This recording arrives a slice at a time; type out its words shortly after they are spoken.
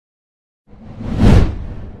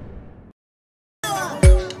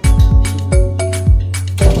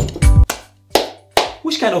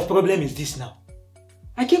Which kind of problem is this now?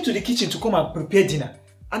 I came to the kitchen to come and prepare dinner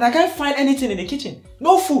and I can't find anything in the kitchen.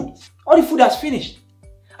 No food. All the food has finished.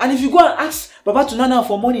 And if you go and ask Baba Tuna now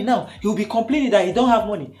for money now, he will be complaining that he don't have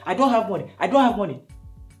money. I don't have money. I don't have money.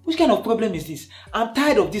 Which kind of problem is this? I'm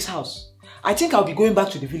tired of this house. I think I'll be going back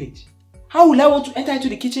to the village. How will I want to enter into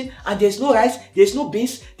the kitchen and there's no rice, there's no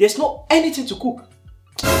beans, there's no anything to cook?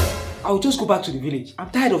 I'll just go back to the village. I'm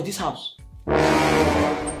tired of this house.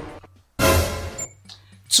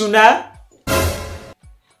 Tuna?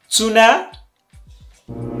 Tuna?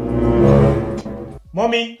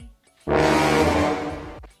 Mommy?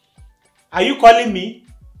 Are you calling me?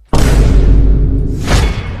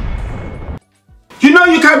 You know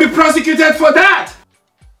you can be prosecuted for that!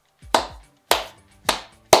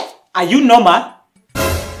 Are you normal?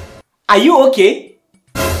 Are you okay?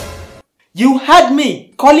 You heard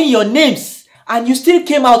me calling your names and you still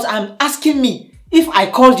came out and asking me if I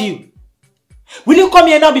called you. Will you come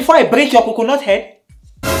here now before I break your coconut head?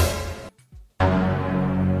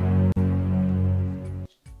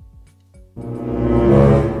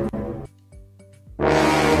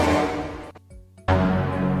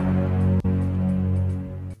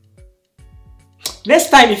 Next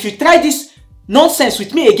time, if you try this nonsense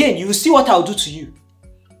with me again, you will see what I'll do to you.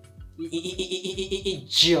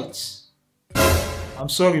 Idiot. I'm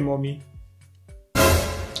sorry, Mommy.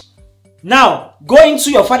 Now, go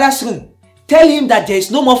into your father's room. Tell him that there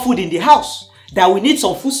is no more food in the house. That we need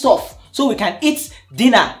some food stuff so we can eat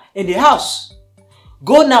dinner in the house.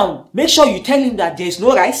 Go now. Make sure you tell him that there is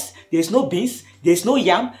no rice, there is no beans, there is no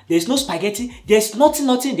yam, there is no spaghetti, there is nothing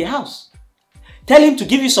in the house. Tell him to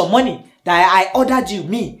give you some money. That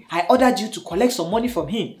I ordered you to collect some money from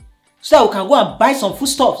him so that we can go and buy some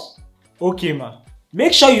foodstuffs. Okay, ma.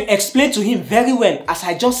 Make sure you explain to him very well as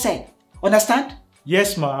I just said. Understand?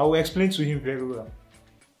 Yes, ma. I will explain to him very well.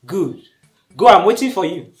 Good. Go, I'm waiting for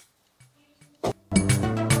you.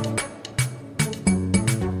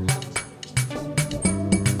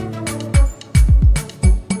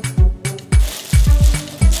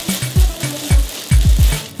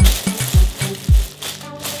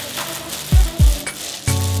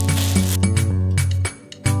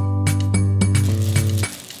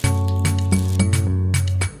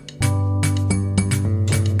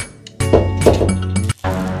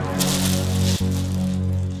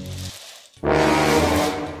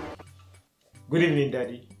 Good evening,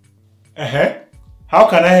 Daddy. How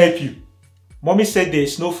can I help you? Mommy said there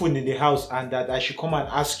is no food in the house and that I should come and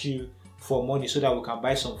ask you for money so that we can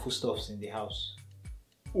buy some foodstuffs in the house.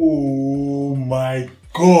 Oh my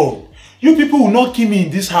God! You people will not kill me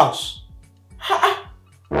in this house.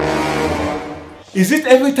 Is it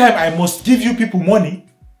every time I must give you people money?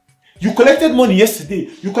 You collected money yesterday.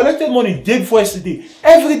 You collected money the day before yesterday.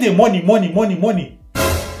 Every day money, money, money, money.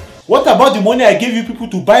 What about the money I gave you people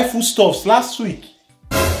to buy foodstuffs last week?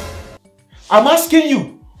 I'm asking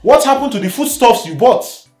you, what happened to the foodstuffs you bought?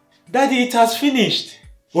 Daddy, it has finished.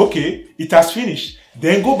 Okay, it has finished.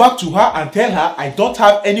 Then go back to her and tell her I don't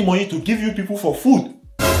have any money to give you people for food.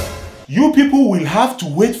 You people will have to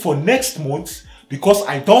wait for next month because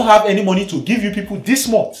I don't have any money to give you people this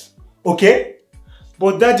month. Okay?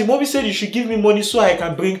 But Daddy, Mommy said you should give me money so I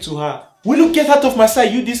can bring to her. Will you get out of my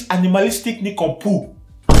sight, you this animalistic nincompoop?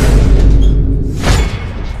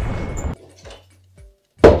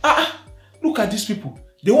 Look at these people.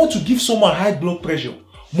 They want to give someone high blood pressure.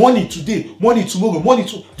 Money today, money tomorrow, money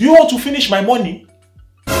to... Do you want to finish my money?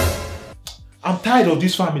 I'm tired of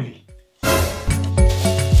this family.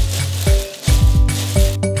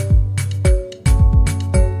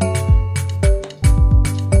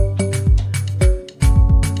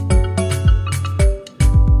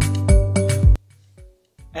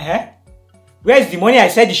 Where is the money I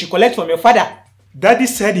said you should collect from your father? Daddy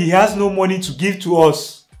said he has no money to give to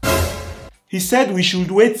us. He said we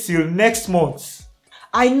should wait till next month.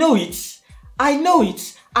 I know it. I know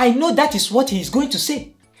it. I know that is what he is going to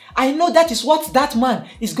say. I know that is what that man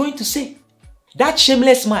is going to say. That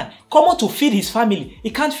shameless man, come on to feed his family. He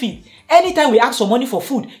can't feed. Anytime we ask for money for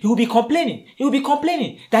food, he will be complaining. He will be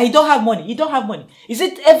complaining that he don't have money. He don't have money. Is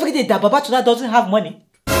it every day that Baba Tuna doesn't have money?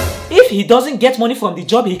 If he doesn't get money from the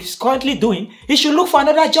job he's currently doing, he should look for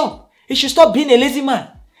another job. He should stop being a lazy man.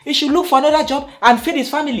 He should look for another job and feed his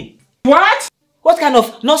family. What? What kind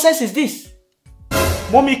of nonsense is this?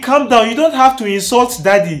 Mommy, calm down. You don't have to insult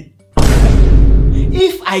Daddy.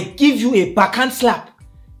 If I give you a backhand slap,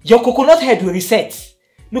 your coconut head will reset.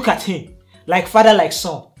 Look at him. Like father, like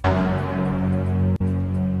son.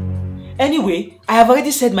 Anyway, I have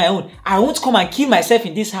already said my own. I won't come and kill myself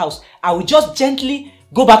in this house. I will just gently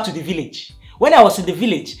go back to the village. When I was in the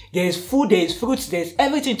village, there is food, there is fruits, there is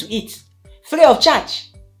everything to eat. free of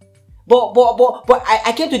charge. But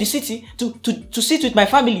I came to the city to sit with my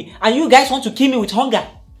family, and you guys want to kill me with hunger.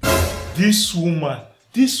 This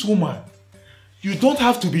woman, you don't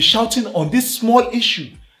have to be shouting on this small issue.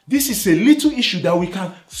 This is a little issue that we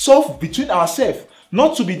can solve between ourselves,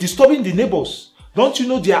 not to be disturbing the neighbors. Don't you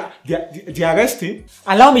know they are resting?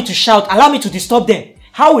 Allow me to shout, allow me to disturb them.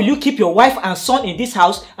 How will you keep your wife and son in this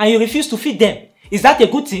house and you refuse to feed them? Is that a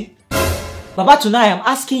good thing? Baba Tuna, I am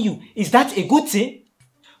asking you, is that a good thing?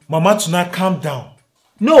 Mama Tuna, calm down.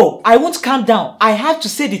 No, I won't calm down. I have to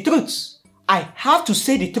say the truth. I have to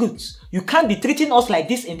say the truth. You can't be treating us like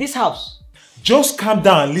this in this house. Just calm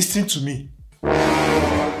down and listen to me.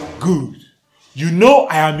 Good. You know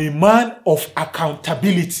I am a man of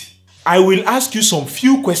accountability. I will ask you some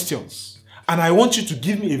few questions and I want you to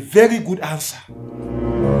give me a very good answer.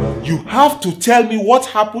 You have to tell me what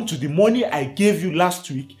happened to the money I gave you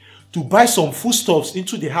last week to buy some foodstuffs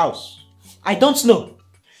into the house. I don't know.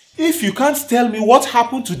 If you can't tell me what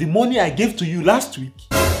happened to the money I gave to you last week,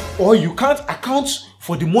 or you can't account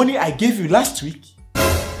for the money I gave you last week,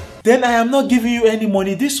 then I am not giving you any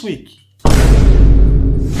money this week.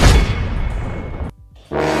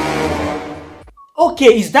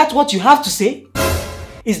 Okay, is that what you have to say?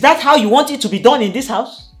 Is that how you want it to be done in this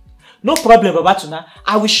house? No problem, Baba Tuna.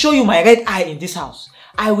 I will show you my red eye in this house.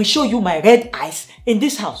 I will show you my red eyes in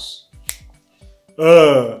this house.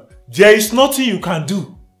 There is nothing you can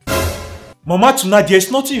do. Mama Tuna, there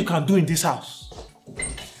is nothing you can do in this house.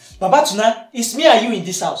 Baba Tuna, it's me and you in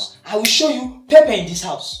this house. I will show you pepper in this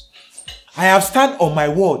house. I have stand on my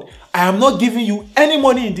word. I am not giving you any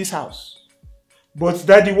money in this house. But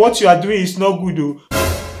Daddy, what you are doing is not good though.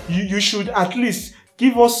 You should at least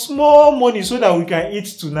give us small money so that we can eat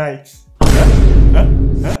tonight.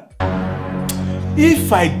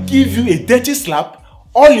 If I give you a dirty slap,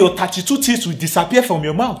 all your 32 teeth will disappear from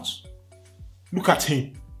your mouth. Look at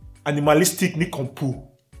him. Animalistic nincompoop.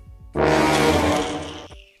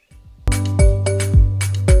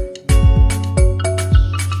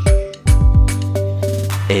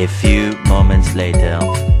 A few moments later.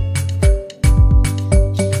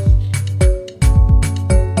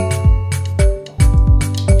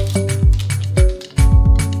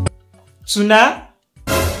 Tuna?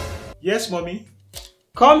 Yes, mommy?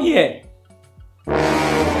 Come here.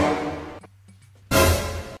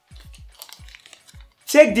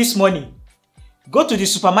 Take this money. Go to the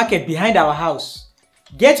supermarket behind our house.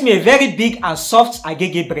 Get me a very big and soft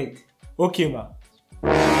agege bread. Okay, ma.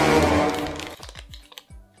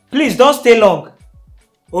 Please don't stay long.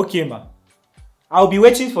 Okay, ma. I'll be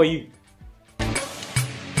waiting for you.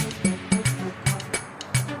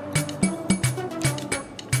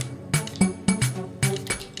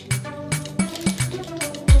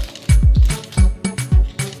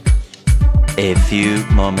 A few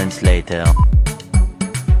moments later.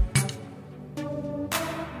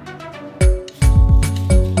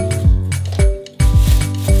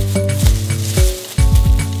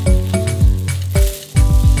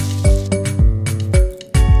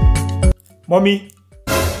 Mommy,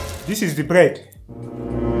 this is the bread.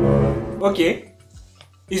 Okay.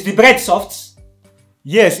 Is the bread soft?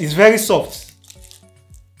 Yes, it's very soft.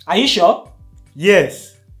 Are you sure?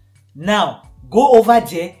 Yes. Now, go over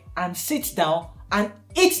there and sit down and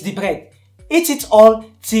eat the bread. Eat it all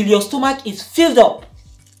till your stomach is filled up.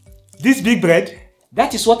 This big bread?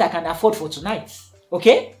 That is what I can afford for tonight.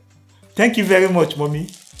 Okay? Thank you very much, mommy.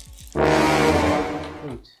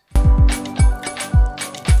 Good.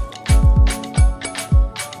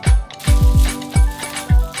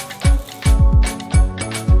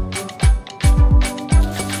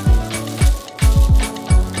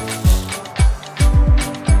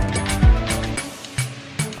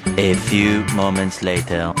 A few moments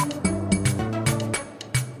later.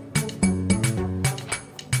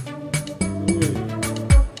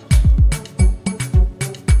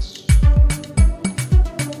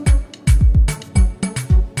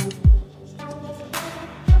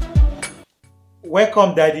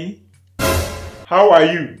 Welcome, Daddy. How are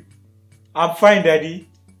you? I'm fine, Daddy.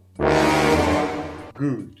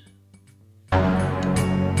 Good.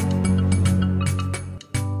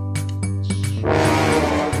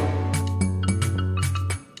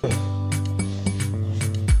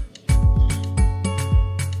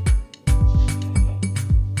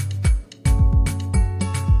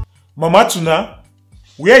 Mama Tuna,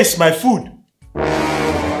 where is my food?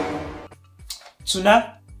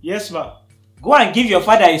 Tuna, Yes, ma. go and give your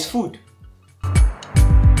father his food.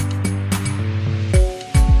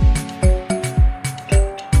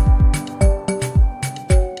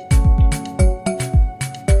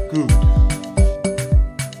 Good.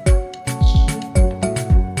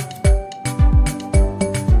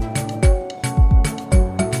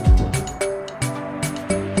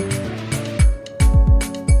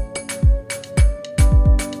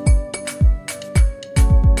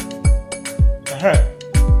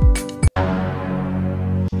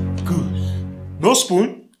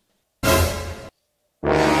 spoon?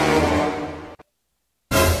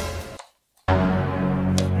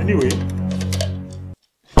 Anyway.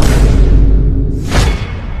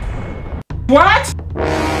 What?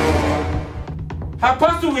 How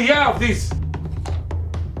fast do we hear of this?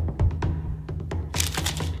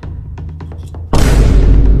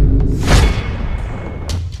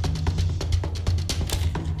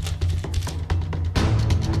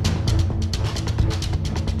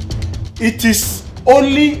 It is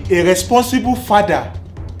only a responsible father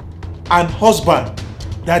and husband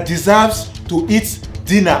that deserves to eat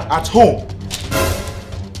dinner at home.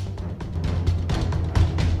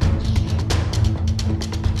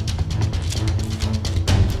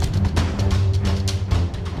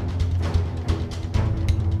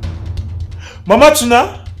 Mama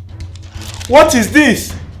Tuna, what is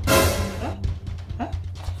this?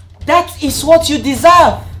 That is what you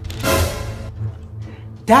deserve.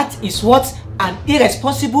 That is what an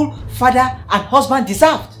irresponsible father and husband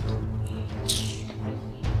deserved.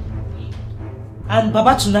 And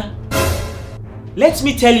Baba Tuna, let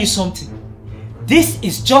me tell you something. This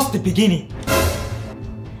is just the beginning.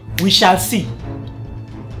 We shall see.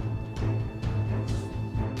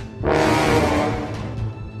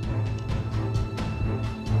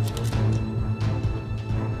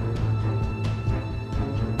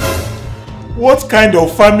 What kind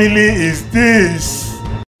of family is this?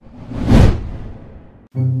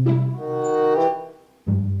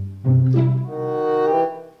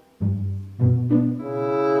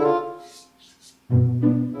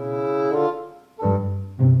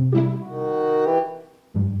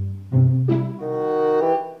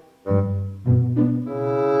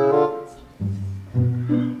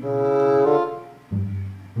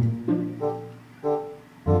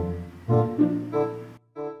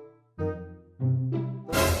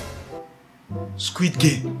 Squid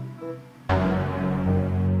Game.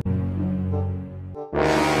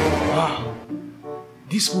 Wow,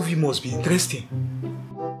 this movie must be interesting.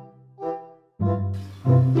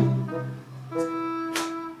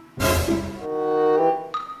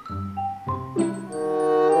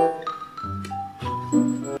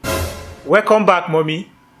 Welcome back,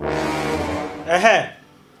 mommy.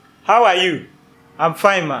 How are you? I'm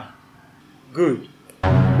fine, ma. Good.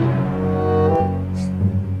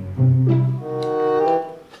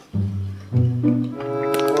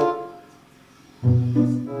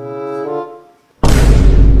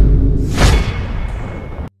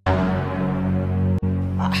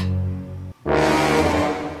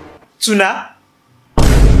 Tuna?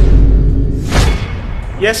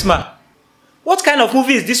 Yes, ma. What kind of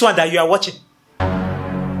movie is this one that you are watching?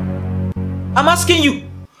 I'm asking you,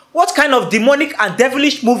 what kind of demonic and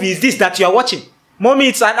devilish movie is this that you are watching? Mommy,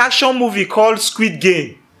 it's an action movie called Squid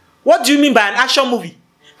Game. What do you mean by an action movie?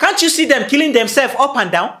 Can't you see them killing themselves up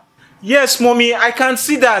and down? Yes, mommy, I can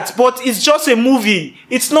see that, but it's just a movie.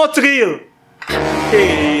 It's not real.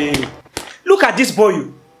 Hey, look at this boy.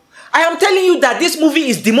 I am telling you that this movie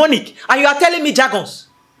is demonic and you are telling me jargons.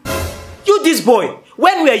 You, this boy,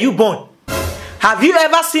 when were you born? Have you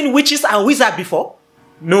ever seen witches and wizards before?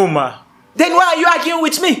 No, ma. Then why are you arguing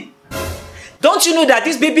with me? Don't you know that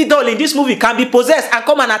this baby doll in this movie can be possessed and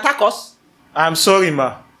come and attack us? I'm sorry,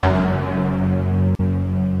 ma.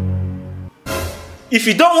 If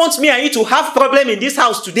you don't want me and you to have problem in this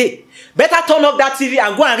house today, better turn off that TV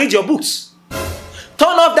and go and read your books.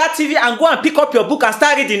 Turn off that TV and go and pick up your book and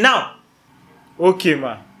start reading now. Okay,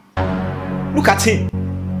 ma. Look at him.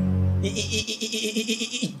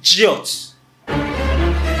 Idiot.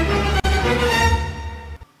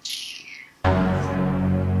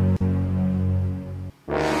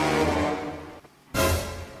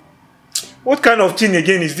 What kind of thing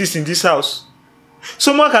again is this in this house?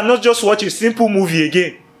 Someone cannot just watch a simple movie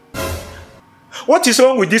again. What is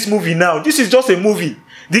wrong with this movie now? This is just a movie.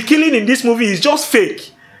 The killing in this movie is just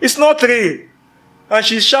fake. It's not real. And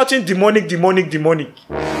she's shouting demonic, demonic, demonic.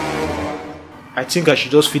 I think I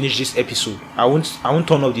should just finish this episode. I won't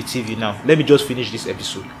turn off the TV now. Let me just finish this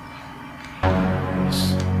episode.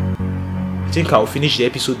 Yes. I think I'll finish the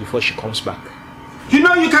episode before she comes back. You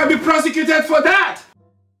know you can be prosecuted for that.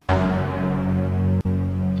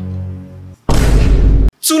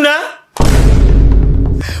 Tuna?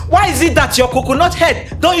 Why is it that your coconut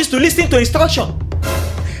head don't used to listen to instruction?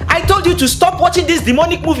 I told you to stop watching this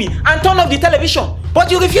demonic movie and turn off the television,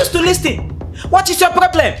 but you refuse to listen. What is your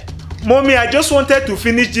problem? Mommy, I just wanted to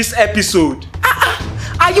finish this episode.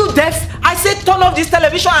 Are you deaf? I said turn off this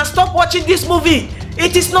television and stop watching this movie.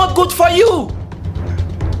 It is not good for you.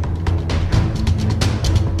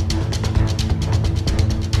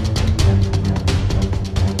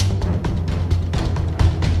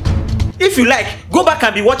 If you like, go back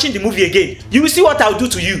and be watching the movie again. You will see what I'll do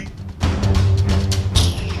to you.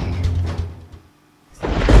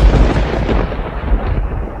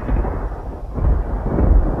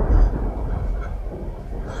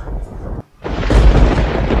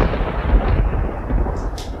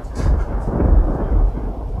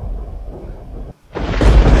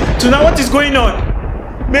 Tuna, what is going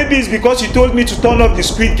on? Maybe it's because you told me to turn off the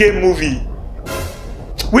Squid Game movie.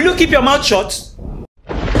 Will you keep your mouth shut?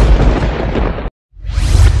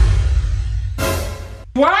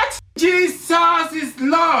 What? Jesus is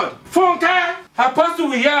Lord! Folktale! Apostle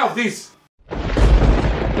will hear of this.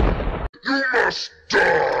 You must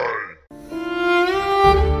die!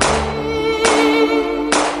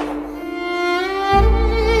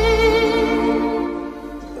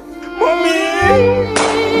 Mommy!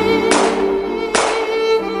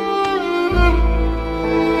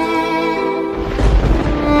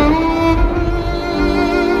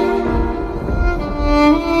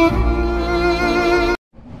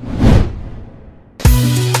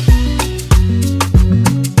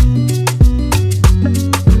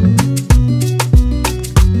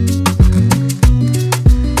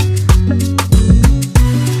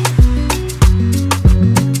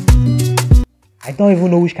 I don't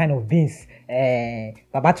even know which kind of beans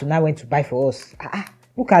Baba Tuna went to buy for us.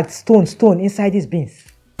 Look at stone inside these beans.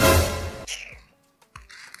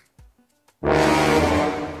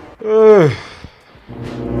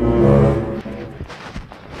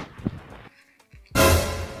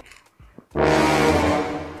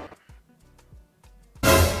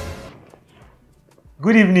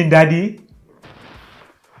 Good evening, Daddy.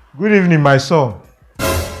 Good evening, my son.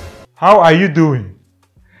 How are you doing?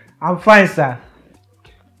 I'm fine, sir.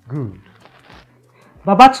 Good.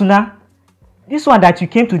 Baba Tuna, this one that you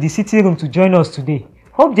came to the sitting room to join us today,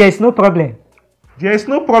 hope there is no problem. There is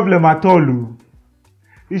no problem at all, Lou.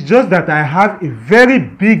 It's just that I have a very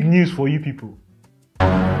big news for you people.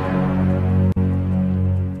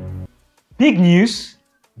 Big news?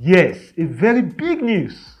 Yes, a very big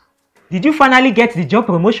news. Did you finally get the job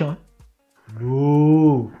promotion?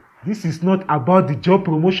 No, this is not about the job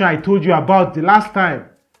promotion I told you about the last time.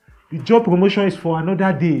 The job promotion is for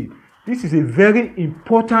another day. This is a very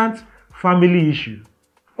important family issue.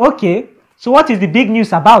 Okay, so what is the big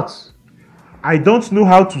news about? I don't know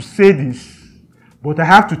how to say this, but I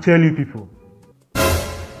have to tell you people.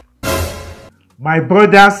 My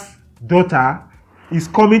brother's daughter is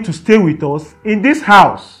coming to stay with us in this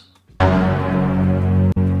house.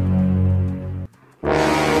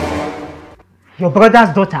 Your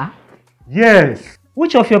brother's daughter? Yes.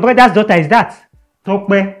 Which of your brother's daughter is that?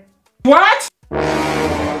 Tokpe. What?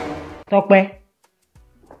 Tokpe.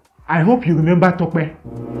 I hope you remember Tokpe.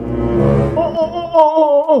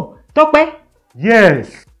 Oh, Tokpe?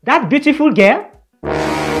 Yes. That beautiful girl?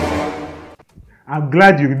 I'm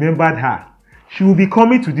glad you remembered her. She will be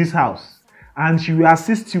coming to this house and she will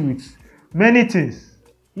assist you with many things.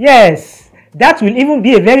 Yes, that will even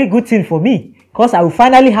be a very good thing for me because I will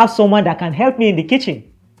finally have someone that can help me in the kitchen.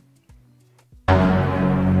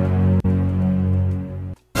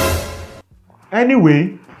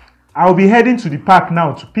 Anyway, I'll be heading to the park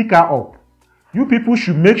now to pick her up. You people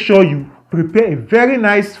should make sure you prepare a very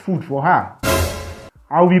nice food for her.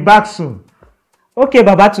 I'll be back soon. Okay,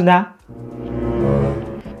 Baba Tuna.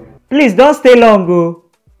 Please don't stay long, oh.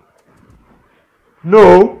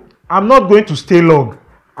 No, I'm not going to stay long.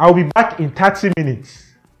 I'll be back in 30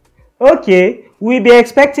 minutes. Okay, we'll be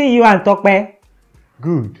expecting you and Tokpe.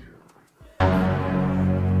 Good.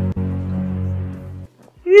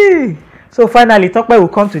 So finally, Tokpe will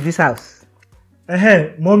come to this house.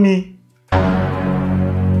 Mommy.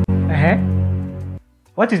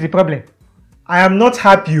 What is the problem? I am not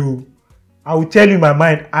happy. I will tell you my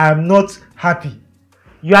mind. I am not happy.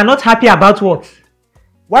 You are not happy about what?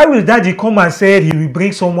 Why will Daddy come and say he will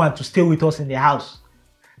bring someone to stay with us in the house?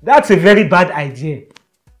 That's a very bad idea.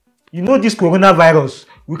 You know this coronavirus.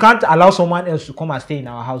 We can't allow someone else to come and stay in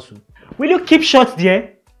our house. Will you keep short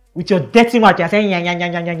there? With your dirty mouth, you're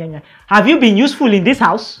saying, Have you been useful in this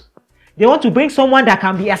house? They want to bring someone that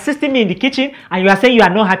can be assisting me in the kitchen and you are saying you are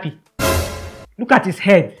not happy. Look at his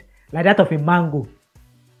head, like that of a mango.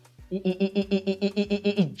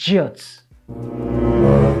 Idiots.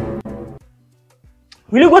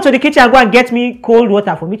 Will you go to the kitchen and go and get me cold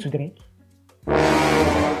water for me to drink?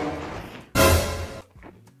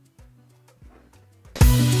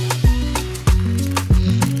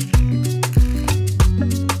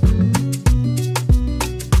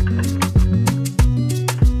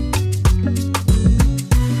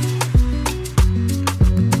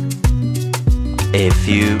 A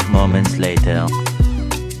few moments later.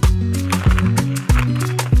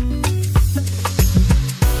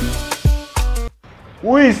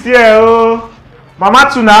 Who is here? Oh, Mama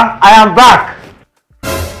Tuna, I am back.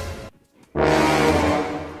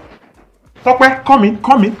 Tope, come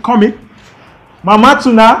in. Mama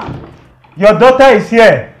Tuna, your daughter is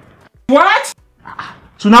here. What?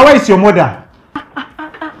 Tuna, where is your mother?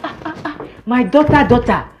 My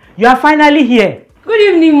daughter, you are finally here. Good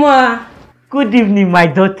evening, ma. Good evening, my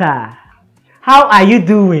daughter. How are you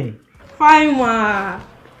doing? Fine, ma.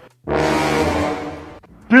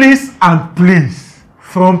 Please and please,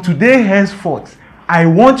 from today henceforth, I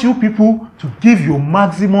want you people to give your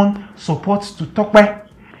maximum support to Tope.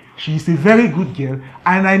 She is a very good girl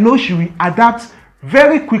and I know she will adapt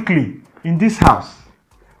very quickly in this house.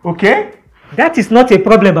 Okay? That is not a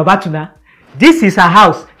problem, Baba Tuna. This is her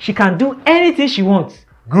house. She can do anything she wants.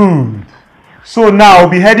 Good. So now I'll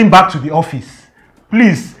be heading back to the office.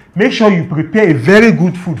 Please, make sure you prepare a very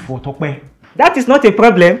good food for Tope. That is not a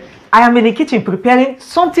problem. I am in the kitchen preparing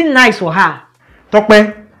something nice for her.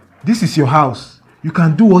 Tope, this is your house. You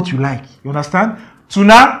can do what you like. You understand?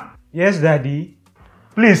 Tuna? Yes, Daddy.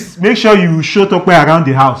 Please, make sure you show Tope around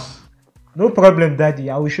the house. No problem, Daddy.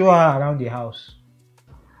 I will show her around the house.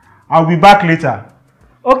 I'll be back later.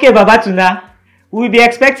 Okay, Baba Tuna. We will be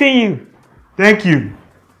expecting you. Thank you.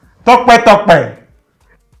 Tope. Bye-bye,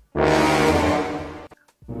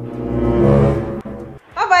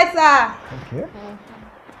 sir.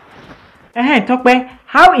 Okay. Tope,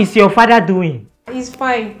 how is your father doing? He's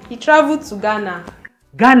fine. He traveled to Ghana.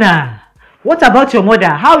 Ghana. What about your mother?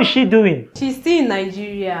 How is she doing? She's still in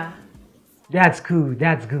Nigeria. That's good.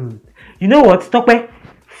 You know what, Tope?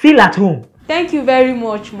 Feel at home. Thank you very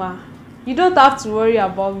much, ma. You don't have to worry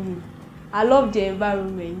about me. I love the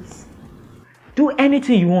environment. Do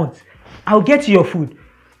anything you want. I'll get you your food.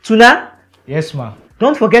 Tuna? Yes, ma.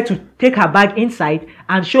 Don't forget to take her bag inside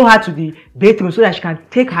and show her to the bathroom so that she can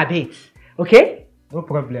take her bath. Okay? No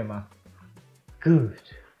problem, ma. Good.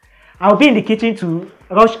 I'll be in the kitchen to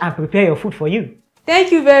rush and prepare your food for you.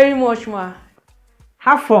 Thank you very much, ma.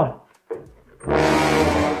 Have fun.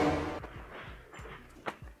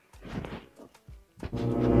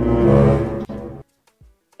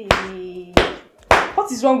 Hey,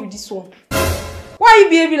 what is wrong with this one? Why are you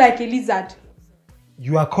behaving like a lizard?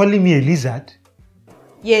 You are calling me a lizard?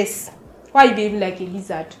 Yes. Why are you behaving like a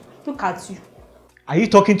lizard? Look at you. Are you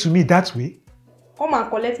talking to me that way? Come and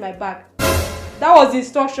collect my bag. That was the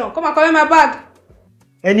instruction. Come and collect my bag.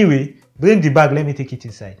 Anyway, bring the bag. Let me take it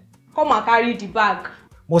inside. Come and carry the bag.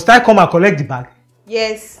 Must I come and collect the bag?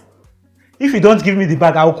 Yes. If you don't give me the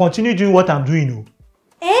bag, I will continue doing what I'm doing.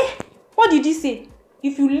 Eh? What did you say?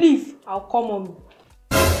 If you leave, I'll come on you.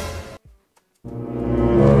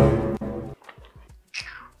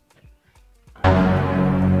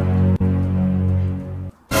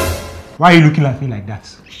 Why are you looking at me like that?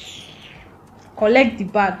 Collect the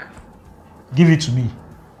bag. Give it to me.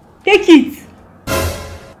 Take it.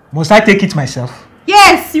 Must I take it myself?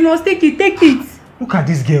 Yes, you must take it. Take it. Look at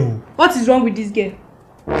this girl. What is wrong with this girl?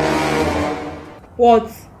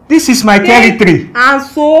 What? This is my territory. And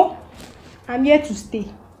so, I'm here to stay.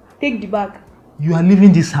 Take the bag. You are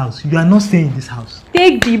leaving this house. You are not staying in this house.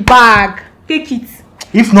 Take the bag. Take it.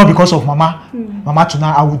 If not because of Mama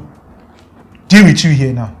Tuna, I would deal with you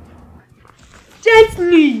here now.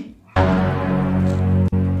 Gently.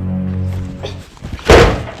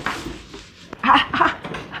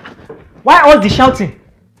 Why all the shouting?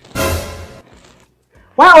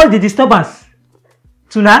 Why all the disturbance?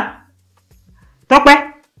 Tuna? Tope?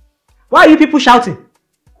 Why are you people shouting?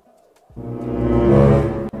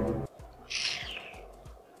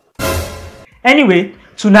 Anyway,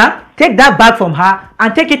 Tuna, take that bag from her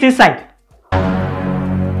and take it inside.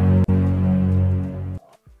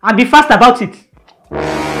 And be fast about it.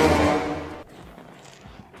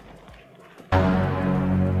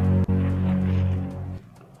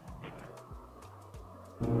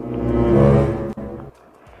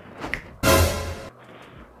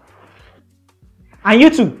 And you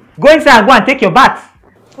two, go inside and go and take your bath.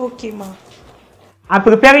 Okay, ma. I'm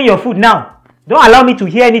preparing your food now. Don't allow me to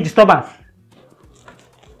hear any disturbance.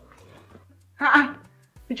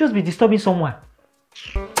 You just be disturbing someone.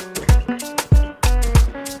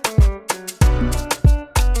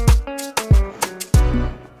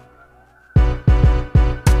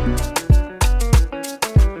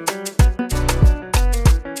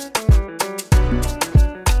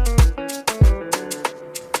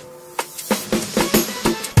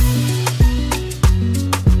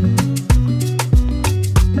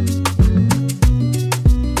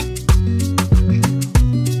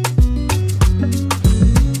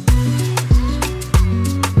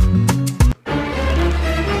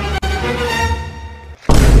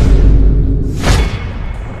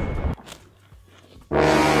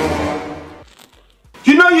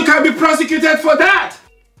 prosecuted for that.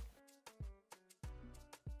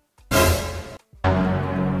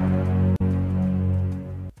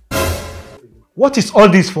 What is all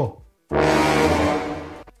this for?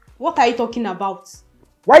 What are you talking about?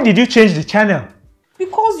 Why did you change the channel?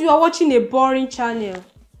 Because you are watching a boring channel.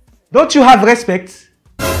 Don't you have respect?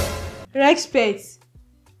 Respect?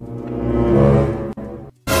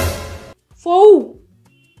 For who?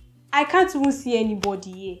 I can't even see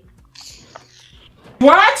anybody here.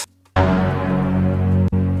 What?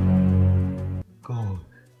 God.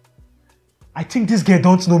 I think this girl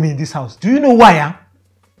don't know me in this house. Do you know who I am?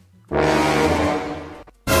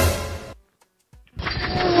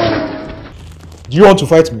 Do you want to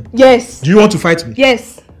fight me? Yes. Do you want to fight me?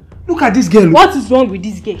 Yes. Look at this girl. What is wrong with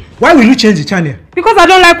this girl? Why will you change the channel? Because I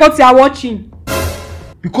don't like what you are watching.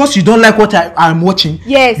 Because you don't like what I'm watching?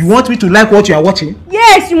 Yes. You want me to like what you are watching?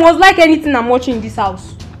 Yes, you must like anything I'm watching in this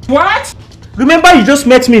house. What? Remember you just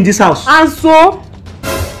met me in this house. And so?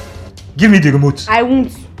 Give me the remote. I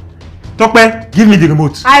won't. Tokpe, give me the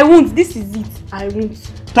remote. I won't. This is it. I won't.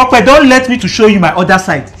 Tokpe, don't let me to show you my other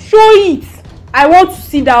side. Show it. I want to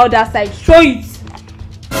see the other side. Show it.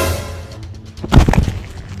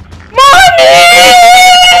 Mommy!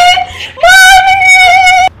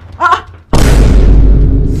 Mommy!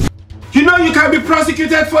 You know you can be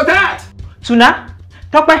prosecuted for that. Tuna,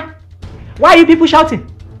 Tokpe, why are you people shouting?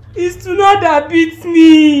 It's Tuna that beats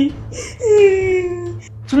me.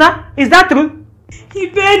 Tuna, is that true? He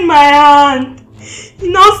bent my hand. He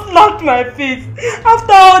now slapped my face.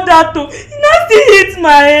 After all that, he now still hit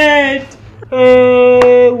my head.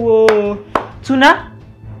 Whoa. Tuna,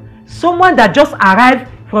 someone that just arrived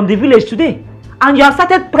from the village today and you have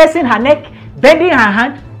started pressing her neck, bending her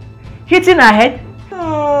hand, hitting her head.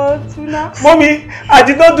 Oh, Tuna. Mommy, I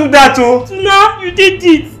did not do that too. Tuna, you did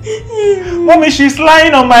it. Mommy, she's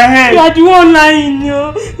lying on my head. You are the one lying.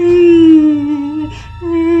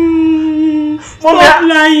 Stop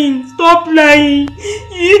lying. Stop lying.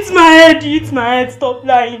 You hit my head. You hit my head. Stop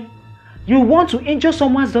lying. You want to injure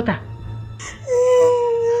someone's daughter?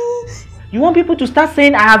 You want people to start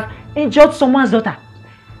saying I have injured someone's daughter?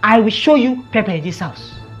 I will show you pepper in this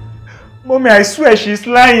house. Mommy, I swear she's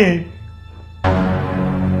lying.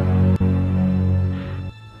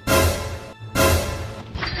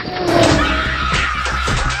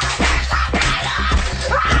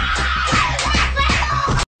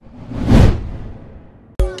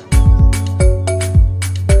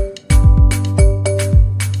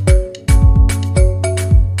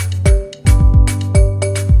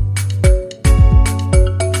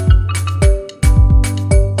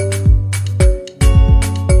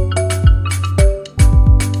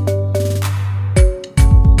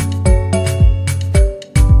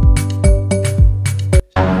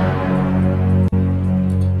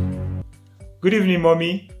 Good evening,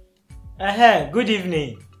 Mommy. Good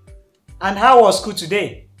evening. And how was school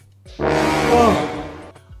today? Oh,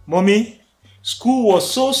 Mommy, school was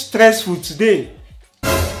so stressful today.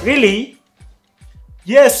 Really?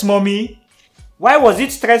 Yes, Mommy. Why was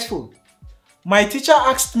it stressful? My teacher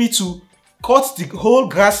asked me to cut the whole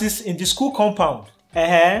grasses in the school compound.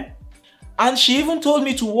 And she even told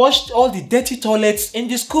me to wash all the dirty toilets in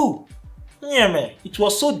the school. Yeah, man, it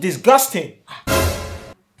was so disgusting.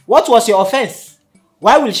 What was your offense?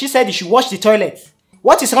 Why will she say you should wash the toilet?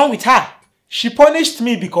 What is wrong with her? She punished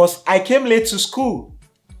me because I came late to school.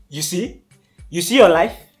 You see? You see your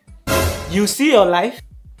life? You see your life?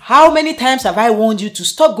 How many times have I warned you to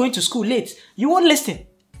stop going to school late? You won't listen.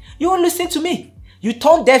 You won't listen to me. You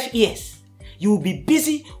turn deaf ears. You will be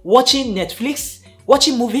busy watching Netflix,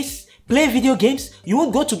 watching movies, playing video games. You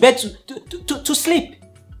won't go to bed to sleep.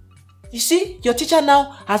 You see, your teacher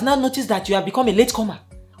has now noticed that you have become a latecomer.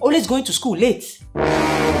 Always going to school late.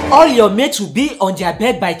 All your mates will be on their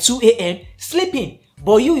bed by 2 a.m. sleeping,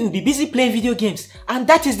 but you will be busy playing video games, and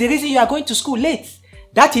that is the reason you are going to school late.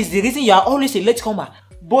 That is the reason you are always a latecomer.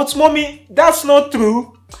 But Mommy, that's not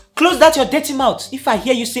true. Close that your dirty mouth. If I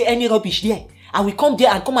hear you say any rubbish there, I will come there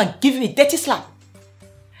and come and give you a dirty slap.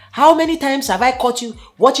 How many times have I caught you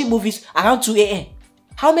watching movies around 2 a.m.?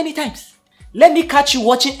 How many times? Let me catch you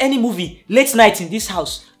watching any movie late night in this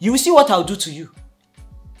house. You will see what I'll do to you.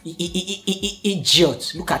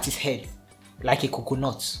 Idiot. Look at his head. Like a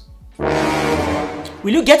coconut.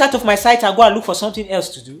 Will you get out of my sight and go and look for something else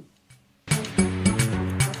to do?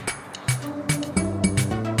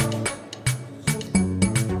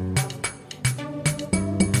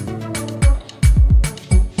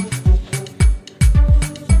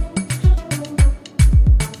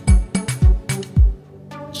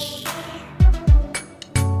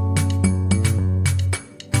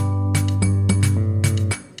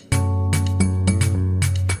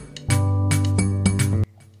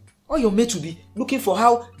 All your mates will be looking for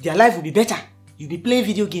how their life will be better. You'll be playing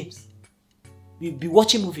video games. You'll be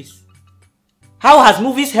watching movies. How has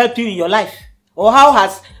movies helped you in your life? Or how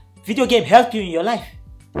has video game helped you in your life?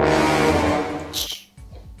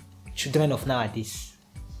 Children of nowadays.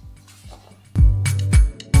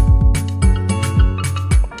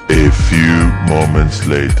 A few moments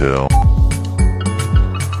later.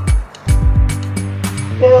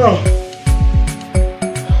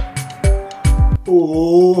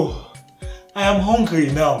 Oh, I am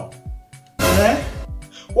hungry now. Eh?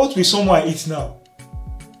 What will someone eat now?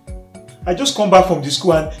 I just come back from the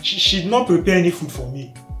school and she did not prepare any food for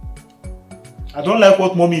me. I don't like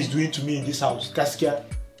what mommy is doing to me in this house. Kaskia,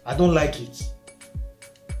 I don't like it.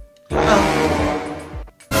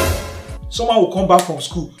 Someone will come back from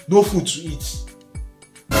school, no food to eat.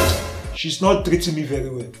 She's not treating me very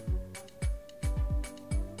well.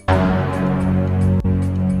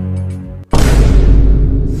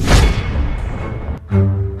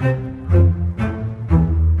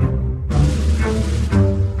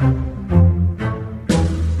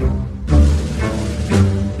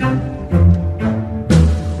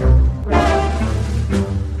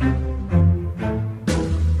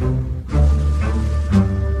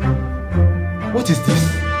 What is this?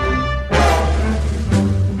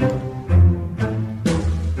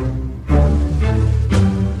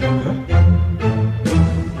 Huh?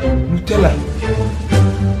 Nutella.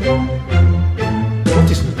 What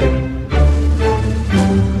is Nutella?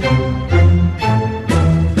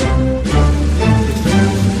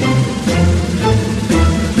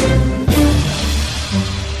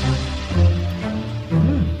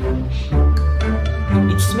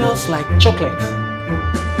 It smells like chocolate.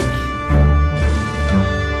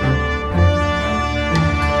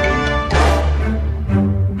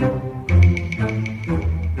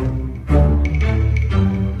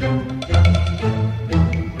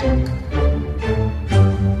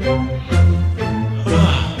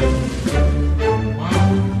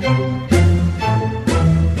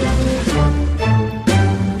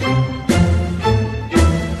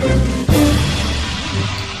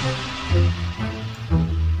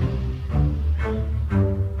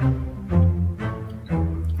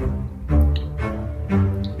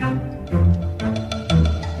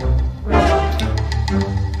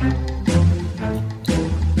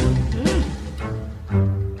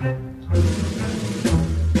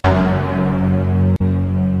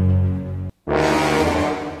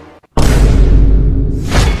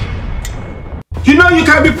 You know you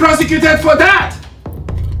can be prosecuted for that.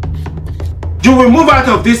 You will move out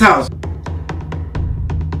of this house.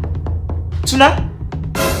 Tuna?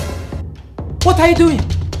 What are you doing?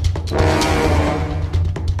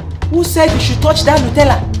 Who said you should touch that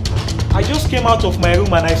Nutella? I just came out of my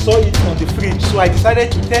room and I saw it on the fridge, so I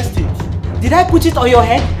decided to test it. Did I put it on your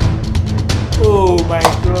head? Oh my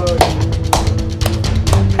god.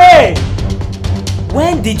 Hey!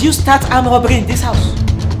 When did you start armed robbery in this house?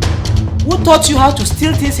 Who taught you how to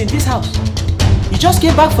steal things in this house? You just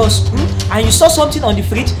came back from school and you saw something on the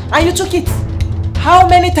fridge and you took it. How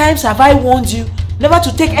many times have I warned you never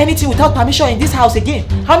to take anything without permission in this house again?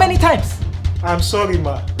 How many times? I'm sorry,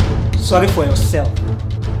 ma. Sorry for yourself.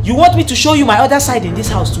 You want me to show you my other side in this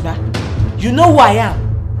house, Tuna? You know who I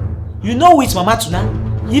am. You know who is Mama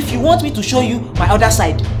Tuna. If you want me to show you my other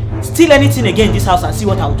side, steal anything again in this house and see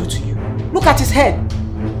what I will do to you. Look at his head.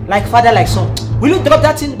 Like father, like son. Will you drop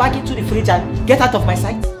that thing back into the fridge and get out of my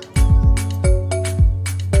sight?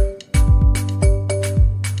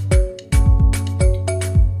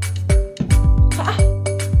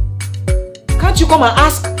 Can't you come and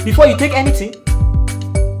ask before you take anything?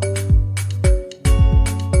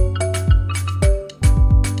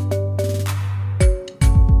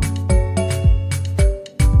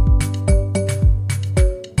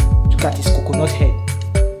 Look at his coconut head.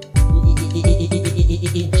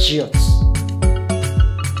 Idiots.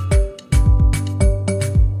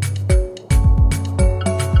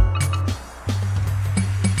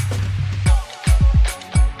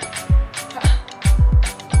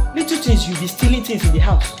 Little things, you'll be stealing things in the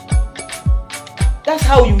house. That's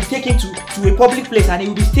how you will take him to a public place and he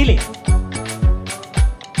will be stealing.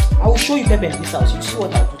 I will show you Pepe in this house. You see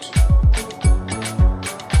what I'll do to you.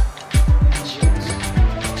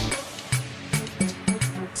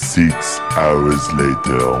 6 hours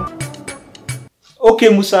later. Okay,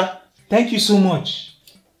 Musa. Thank you so much.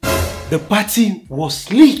 The party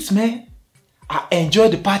was lit, man. I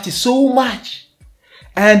enjoyed the party so much.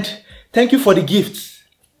 And thank you for the gifts.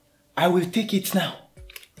 I will take it now.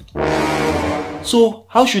 So,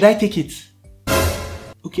 how should I take it?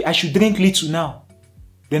 Okay, I should drink little now.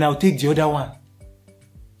 Then I'll take the other one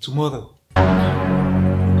tomorrow. No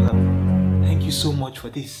problem. you so much for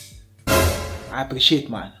this. I appreciate,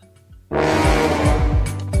 man.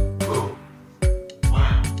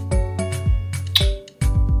 Wow.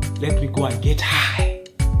 Let me go and get high.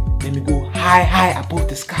 Let me go high above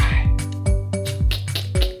the sky.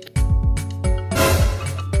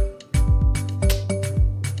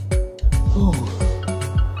 Oh,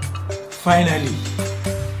 finally,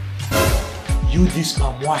 you this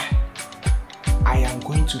palm wine, I am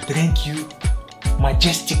going to drink you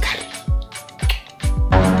majestically.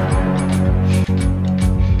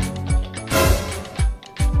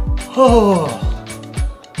 Oh,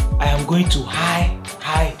 I am going to high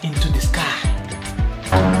into the sky.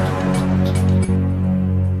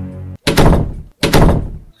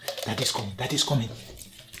 That is coming, that is coming.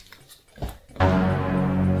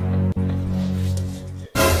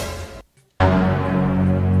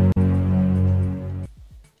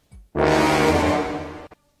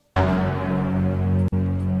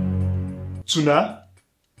 Tuna,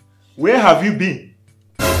 where have you been?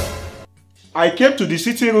 I came to the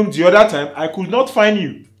sitting room the other time. I could not find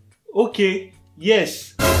you. Okay,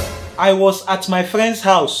 yes. I was at my friend's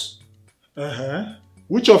house.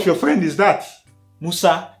 Which of your friend is that?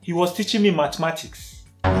 Musa, he was teaching me mathematics.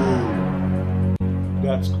 Oh,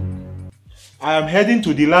 that's good. I am heading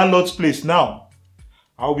to the landlord's place now.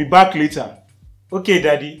 I'll be back later. Okay,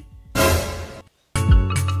 Daddy.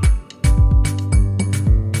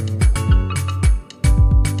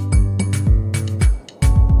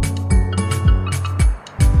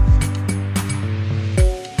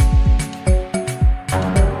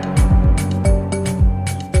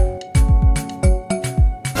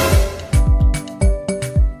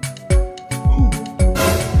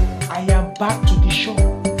 Back to the shop.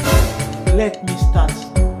 Let me start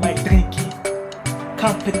my drinking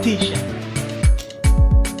competition.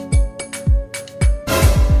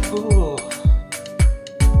 Oh.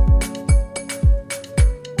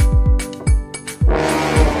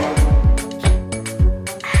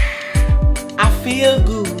 I feel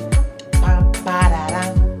good.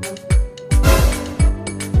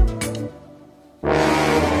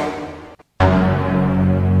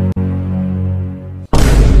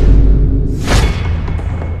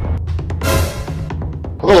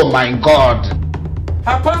 Oh my God!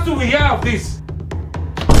 How fast do we hear of this?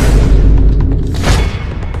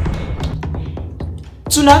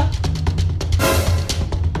 Tuna,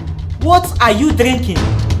 what are you drinking?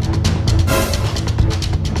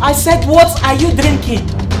 I said, what are you drinking?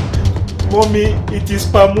 Mommy, it is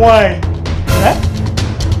palm wine. Huh?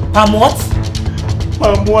 Palm what?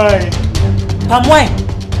 Palm wine. Palm wine?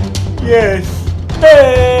 Yes.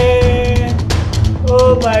 Hey!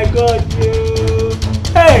 Oh my God, you.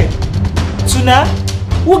 Hey! Tuna,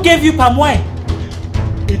 who gave you palm wine?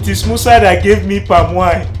 It is Musa that gave me palm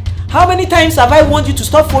wine. How many times have I warned you to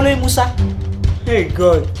stop following Musa? Hey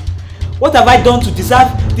God, what have I done to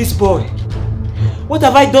deserve this boy? What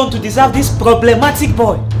have I done to deserve this problematic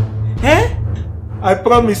boy? Eh? I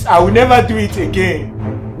promise I will never do it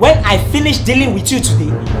again. When I finish dealing with you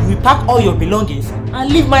today, you will pack all your belongings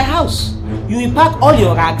and leave my house. You will pack all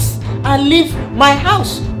your rags and leave my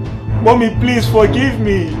house. Mommy, please forgive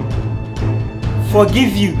me.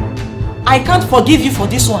 Forgive you? I can't forgive you for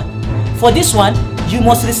this one. For this one, you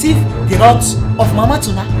must receive the wrath of Mama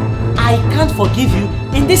Tuna. I can't forgive you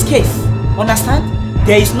in this case. Understand?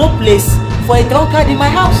 There is no place for a drunkard in my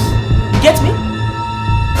house. You get me?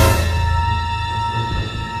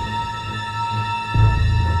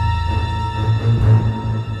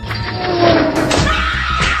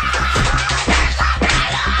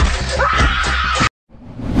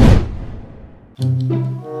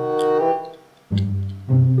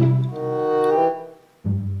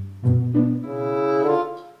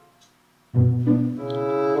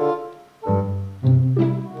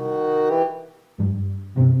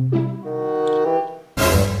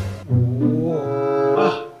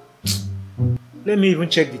 Let me even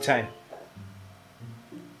check the time.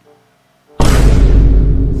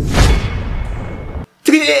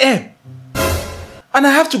 AM, and I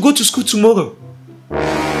have to go to school tomorrow.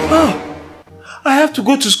 Oh, I have to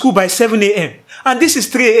go to school by 7 AM, and this is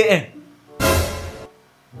 3 AM.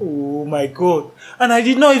 Oh my God, and I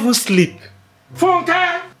did not even sleep.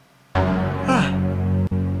 Folktale!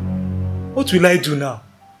 What will I do now?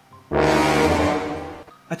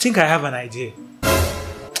 I think I have an idea.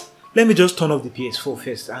 Let me just turn off the PS4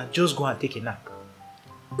 first and just go and take a nap.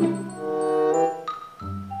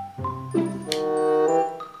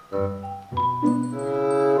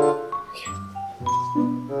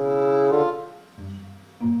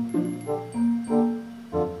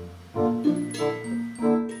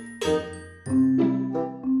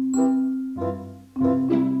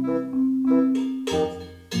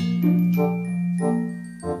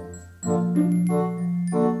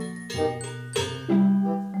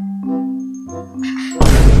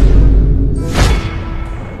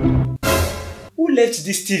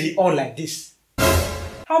 this TV on like this?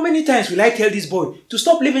 How many times will I tell this boy to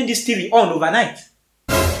stop leaving this TV on overnight?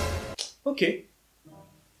 Okay.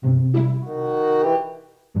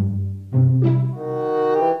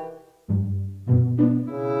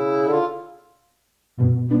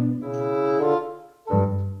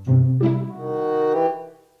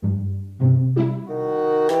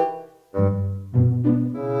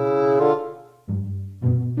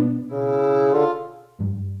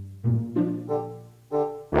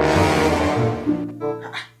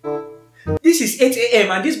 This is 8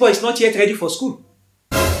 a.m. and this boy is not yet ready for school.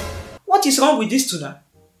 What is wrong with this Tuna?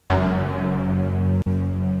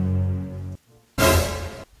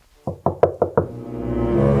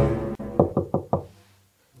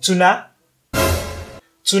 Tuna?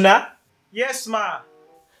 Tuna? Yes, ma.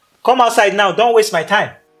 Come outside now, don't waste my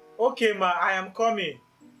time. Okay, ma, I am coming.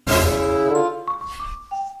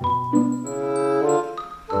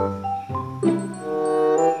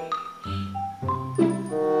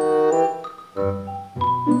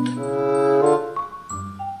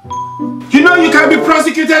 You know you can be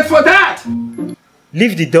prosecuted for that.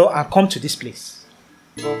 Leave the door and come to this place.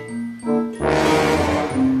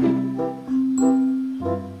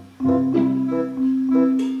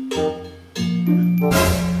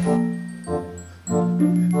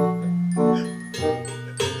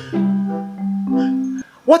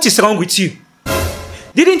 What is wrong with you?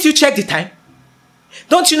 Didn't you check the time?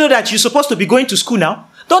 Don't you know that you're supposed to be going to school now?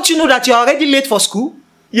 Don't you know that you're already late for school?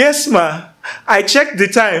 Yes, ma. I checked the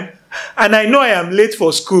time and I know I am late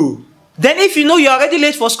for school. Then if you know you're already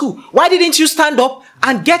late for school, why didn't you stand up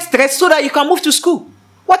and get dressed so that you can move to school?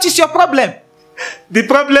 What is your problem? The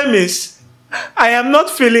problem is, I am not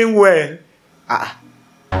feeling well.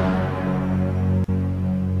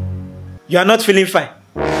 You are not feeling fine.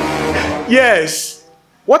 Yes.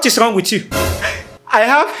 What is wrong with you? I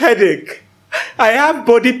have headache. I have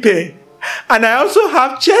body pain. And I also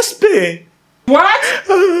have chest pain.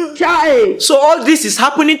 What? Child. So all this is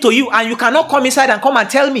happening to you and you cannot come inside and come and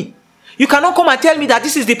tell me. You cannot come and tell me that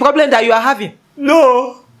this is the problem that you are having.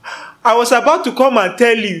 No. I was about to come and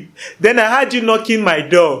tell you. Then I heard you knocking my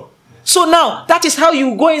door. So now, that is how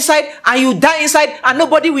you go inside and you die inside and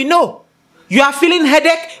nobody will know. You are feeling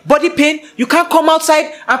headache, body pain. You can't come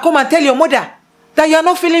outside and come and tell your mother that you are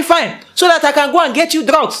not feeling fine so that I can go and get you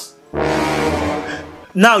drugs.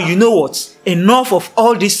 Now, you know what? Enough of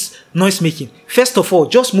all this noise making. First of all,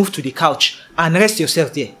 just move to the couch and rest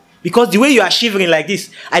yourself there. Because the way you are shivering like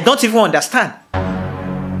this, I don't even understand.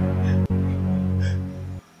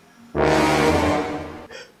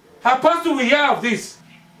 Apostle will hear of this.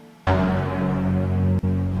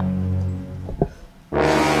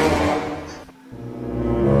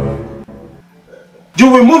 You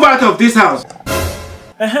will move out of this house.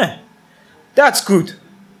 That's good.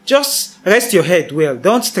 Just rest your head well.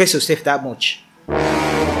 Don't stress yourself that much.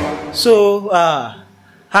 So,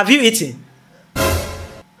 have you eaten?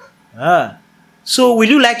 So, will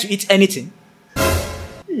you like to eat anything?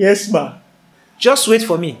 Yes, ma. Just wait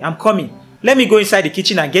for me. I'm coming. Let me go inside the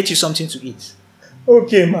kitchen and get you something to eat.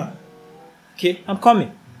 Okay, ma. Okay, I'm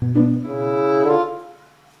coming.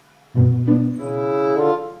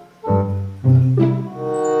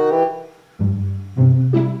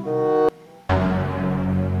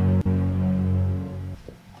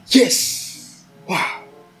 Yes! Wow!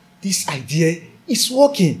 This idea is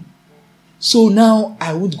working. So now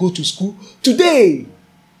I won't go to school today.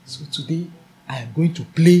 So today I am going to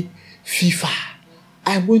play FIFA.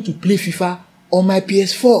 I am going to play FIFA on my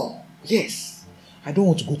PS4. Yes. I don't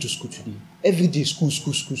want to go to school today. Every day school.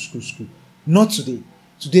 Not today.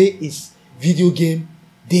 Today is video game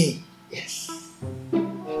day. Yes.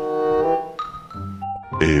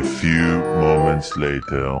 A few moments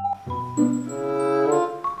later.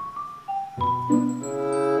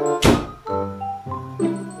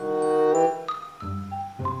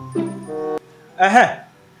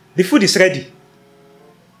 The food is ready.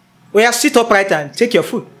 We are sit upright and take your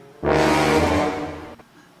food.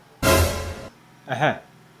 Oh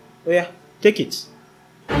yeah, take it.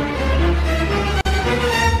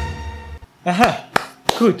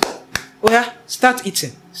 Good. Oh yeah, start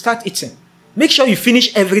eating. Start eating. Make sure you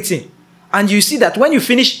finish everything. And you see that when you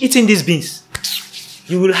finish eating these beans,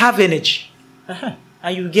 you will have energy.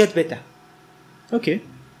 And you will get better. Okay.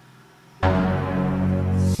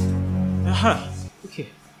 Okay.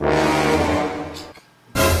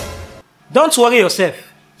 Don't worry yourself.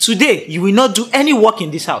 Today, you will not do any work in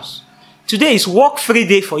this house. Today is work-free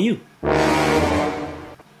day for you.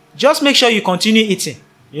 Just make sure you continue eating.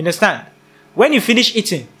 You understand? When you finish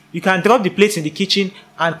eating, you can drop the plates in the kitchen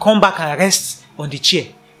and come back and rest on the chair.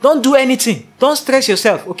 Don't do anything. Don't stress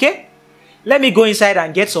yourself, okay? Let me go inside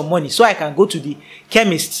and get some money so I can go to the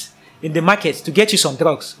chemist in the market to get you some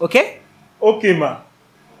drugs, okay? Okay, ma.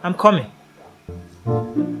 I'm coming.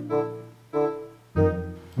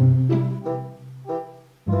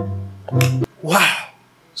 Wow!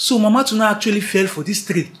 So Mama Tuna actually fell for this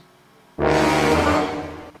trade.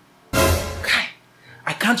 Kai,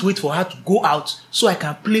 I can't wait for her to go out so I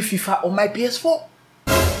can play FIFA on my PS4.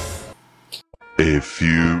 A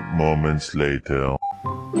few moments later.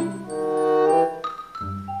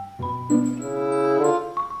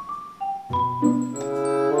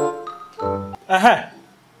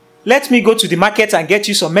 Let me go to the market and get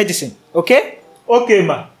you some medicine, okay? Okay,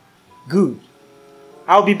 ma. Good.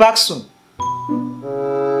 I'll be back soon.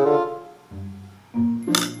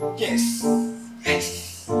 Yes.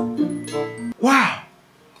 Yes. Wow.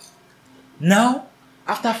 Now,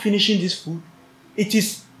 after finishing this food, it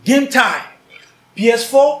is game time.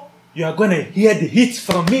 PS4, you are gonna hear the hits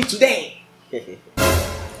from me today.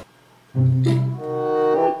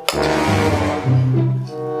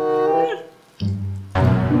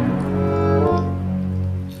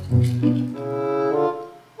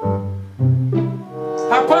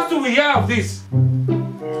 Apostle will hear of this.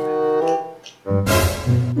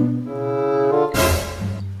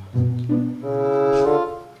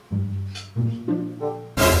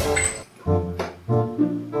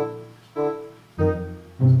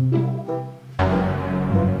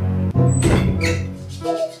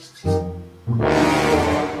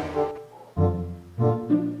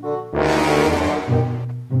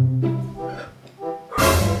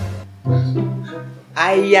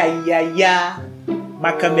 Ay, ay, ay, ay.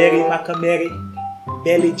 Makameri, makameri.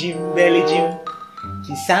 Belly Jim,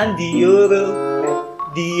 Kisan dioro.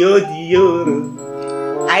 Dio, dioro.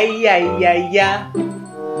 Ay, ay, ay, ay.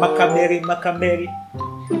 Makameri, makameri.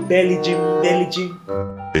 Belly Jim.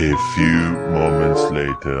 A few moments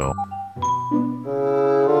later.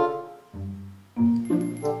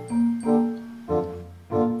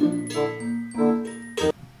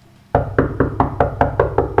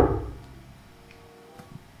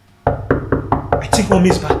 I think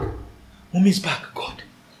Mommy's back. Mommy's back, God.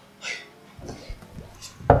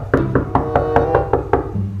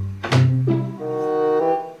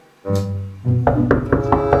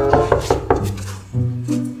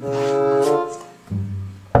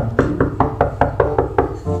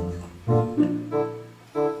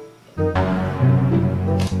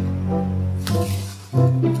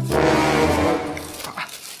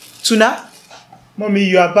 Tuna, Mommy,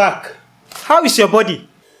 you are back. how is your body?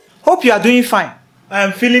 Hope you are doing fine. I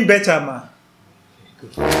am feeling better, ma.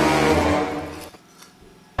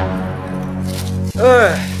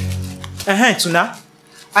 Tuna,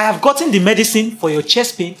 I have gotten the medicine for your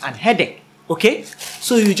chest pain and headache, okay?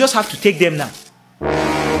 So you just have to take them now.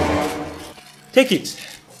 Take it.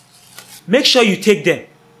 Make sure you take them.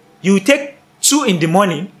 You will take 2 in the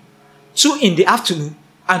morning, 2 in the afternoon,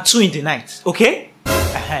 and 2 in the night, okay?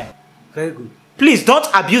 Very good. Please don't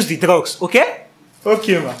abuse the drugs, okay?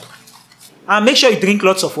 Okay, ma. And make sure you drink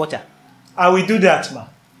lots of water. I will do that, ma.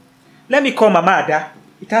 Let me call Mama Ada.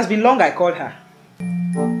 It has been long I called her.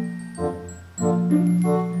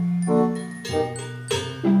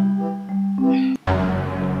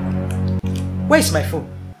 Where is my phone?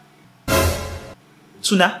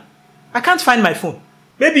 Tuna, I can't find my phone.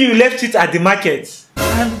 Maybe you left it at the market.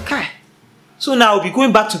 And Kai. So now I'll be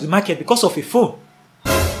going back to the market because of a phone.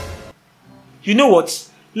 You know what?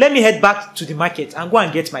 Let me head back to the market and go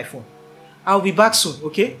and get my phone. I'll be back soon,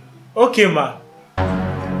 okay? Okay, ma.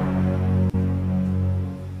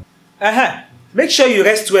 Make sure you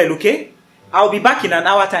rest well, okay? I'll be back in an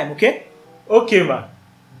hour time, okay? Okay, ma.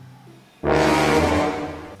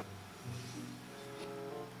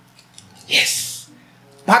 Yes.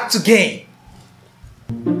 Back to game.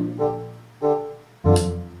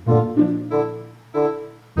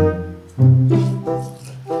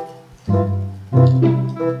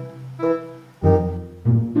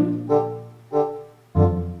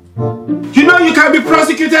 You know you can be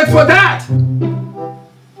prosecuted for that.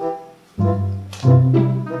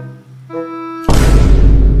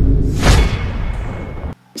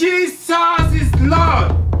 Jesus is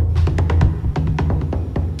Lord.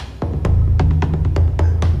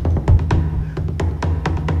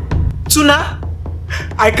 Tuna,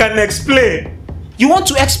 I can explain. you want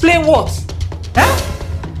to explain what?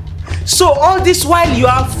 So all this while you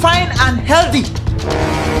are fine and healthy.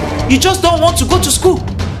 You just don't want to go to school.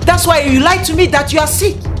 That's why you lied to me that you are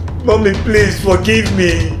sick. Mommy, please forgive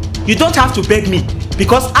me. You don't have to beg me,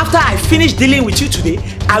 because after I finish dealing with you today,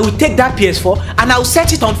 I will take that PS4 and I will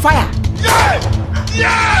set it on fire.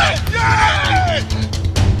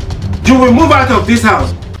 You will move out of this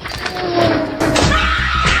house.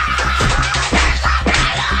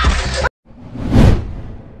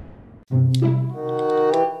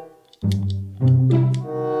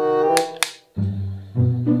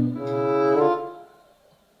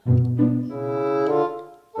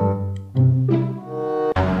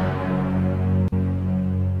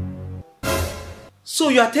 So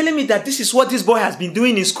you are telling me that this is what this boy has been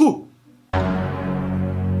doing in school?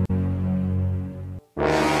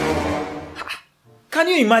 Can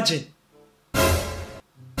you imagine?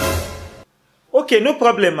 Okay, no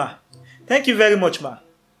problem, ma. Thank you very much, ma.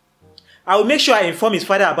 I will make sure I inform his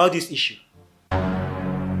father about this issue.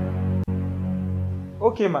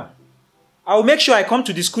 Okay, ma. I will make sure I come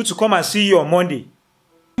to the school to come and see you on Monday.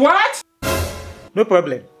 What? No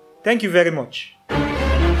problem. Thank you very much.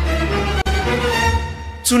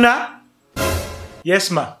 Tuna? Yes,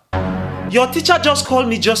 ma. Your teacher just called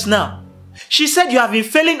me just now. She said you have been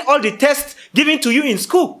failing all the tests given to you in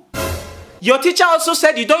school. Your teacher also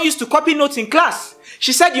said you don't used to copy notes in class.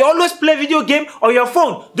 She said you always play video game on your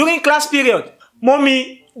phone during class period.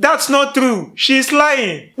 Mommy, that's not true. She is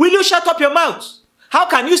lying. Will you shut up your mouth? How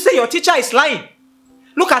can you say your teacher is lying?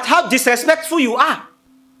 Look at how disrespectful you are.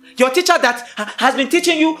 Your teacher that has been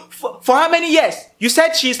teaching you for how many years? You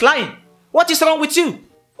said she is lying. What is wrong with you?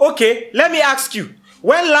 Okay, let me ask you.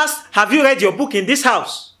 When last have you read your book in this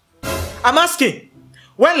house? I'm asking.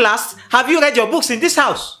 When last have you read your books in this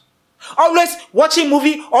house? Always watching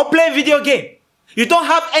movie or playing video game. You don't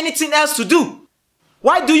have anything else to do.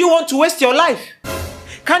 Why do you want to waste your life?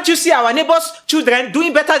 Can't you see our neighbors' children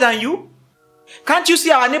doing better than you? Can't you see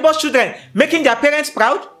our neighbors' children making their parents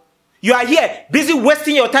proud? You are here busy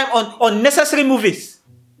wasting your time on unnecessary movies.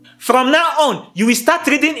 From now on, you will start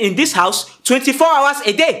reading in this house 24 hours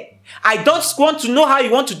a day. I don't want to know how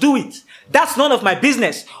you want to do it. That's none of my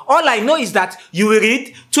business. All I know is that you will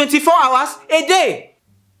read 24 hours a day.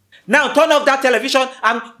 Now turn off that television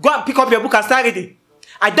and go and pick up your book and start reading.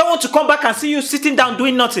 I don't want to come back and see you sitting down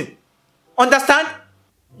doing nothing. Understand?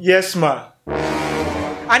 Yes, ma.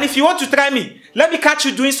 And if you want to try me, let me catch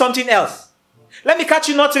you doing something else. Let me catch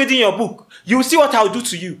you not reading your book. You will see what I will do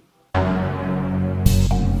to you.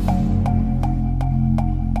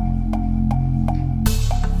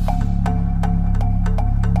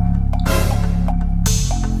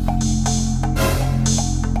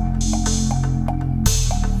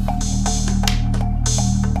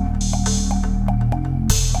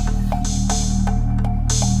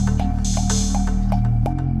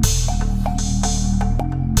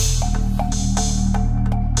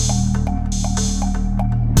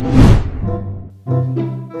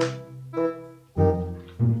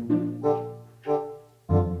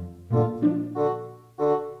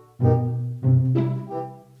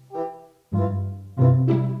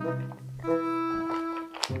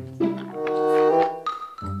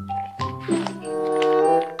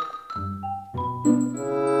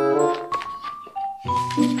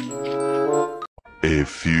 A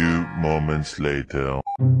few moments later.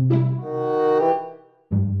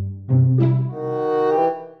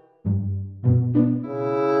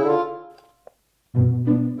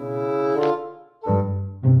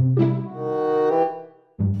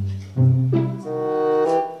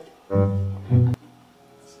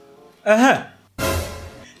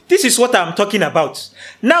 This is what I'm talking about.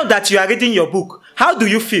 Now that you are reading your book, how do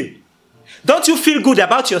you feel? Don't you feel good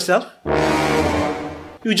about yourself?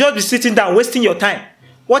 You just be sitting down wasting your time,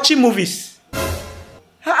 watching movies.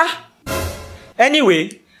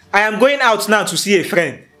 Anyway, I am going out now to see a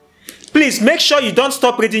friend. Please make sure you don't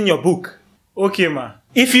stop reading your book. Okay, ma.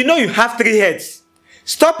 If you know you have 3 heads,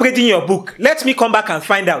 stop reading your book. Let me come back and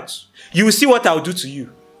find out. You will see what I'll do to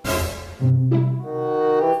you.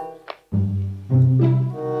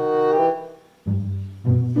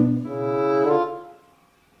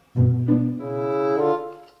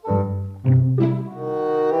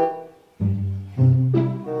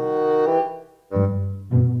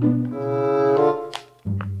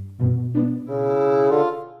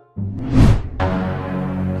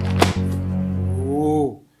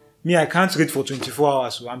 Me, I can't read for 24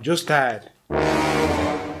 hours, so I'm just tired.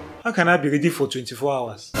 How can I be reading for 24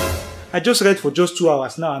 hours? I just read for just 2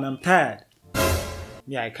 hours now and I'm tired.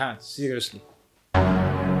 Me, I can't, seriously.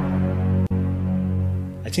 I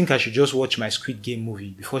think I should just watch my Squid Game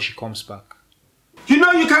movie before she comes back. You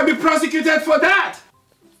know you can be prosecuted for that!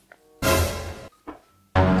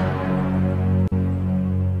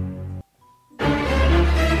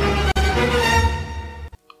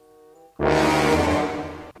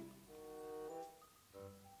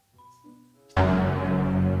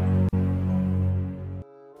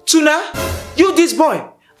 Tuna, you this boy,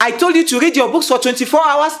 I told you to read your books for 24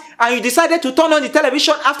 hours and you decided to turn on the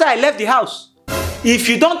television after I left the house. If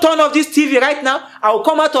you don't turn off this TV right now, I will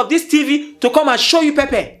come out of this TV to come and show you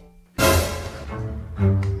Pepe.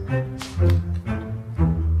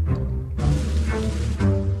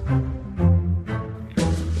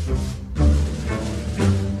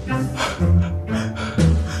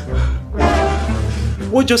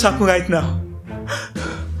 What just happened right now?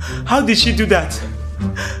 How did she do that?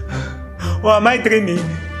 Or am I dreaming?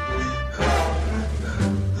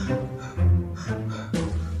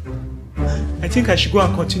 I think I should go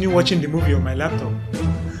and continue watching the movie on my laptop.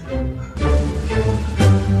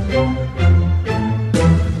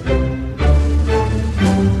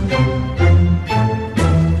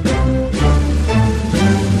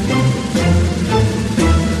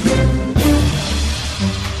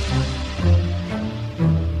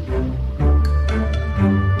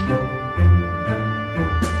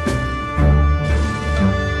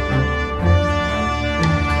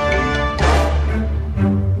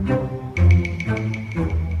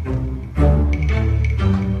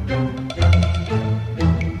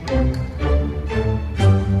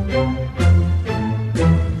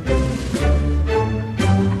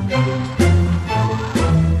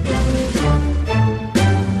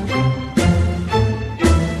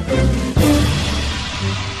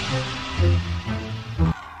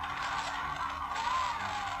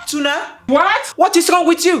 Tuna? What? What is wrong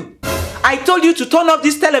with you? I told you to turn off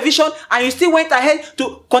this television and you still went ahead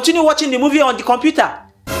to continue watching the movie on the computer.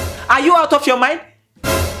 Are you out of your mind?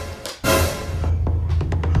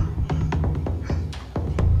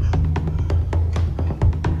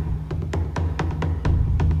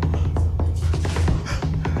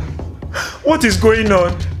 What is going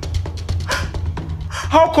on?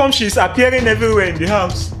 How come she's appearing everywhere in the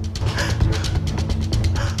house?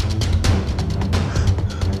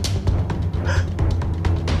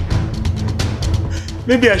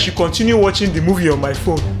 Maybe I should continue watching the movie on my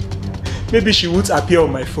phone. Maybe she won't appear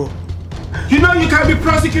on my phone. You know you can be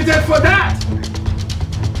prosecuted for that!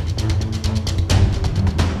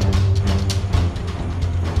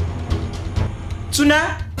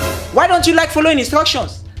 Tuna, why don't you like following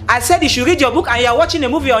instructions? I said you should read your book and you're watching a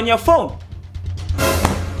movie on your phone.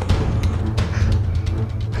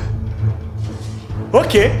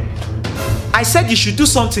 Okay. I said you should do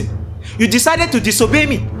something. You decided to disobey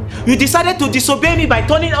me. You decided to disobey me by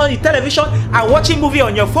turning on the television and watching movie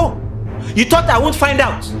on your phone. You thought I won't find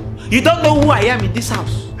out. You don't know who I am in this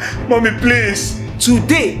house. Mommy, please.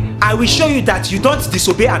 Today, I will show you that you don't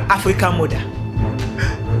disobey an African mother.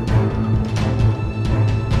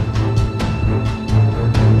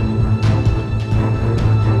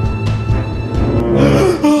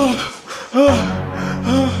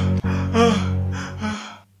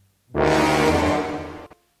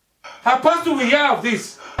 Apostle will hear of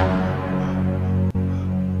this.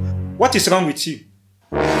 What is wrong with you?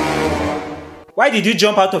 Why did you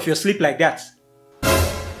jump out of your sleep like that?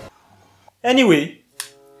 Anyway,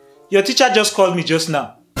 your teacher just called me just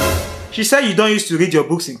now. She said you don't used to read your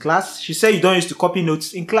books in class. She said you don't used to copy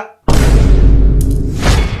notes in class.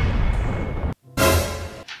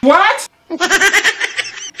 What?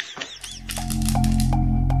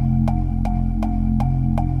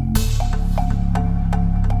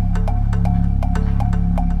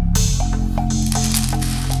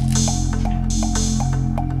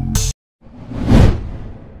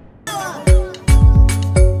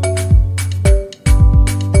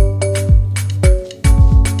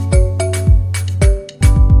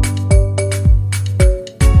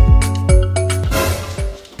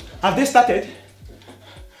 Have they started?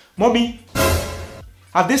 Mommy?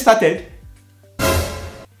 Have they started?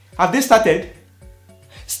 Have they started?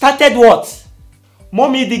 Started what?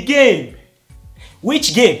 Mommy, the game.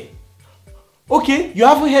 Which game? Okay, you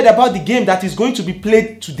haven't heard about the game that is going to be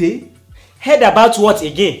played today? Heard about what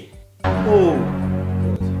again? Oh,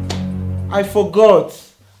 I forgot.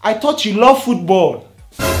 I thought you love football.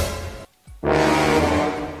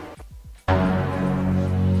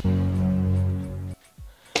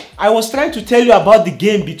 I was trying to tell you about the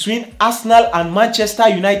game between Arsenal and Manchester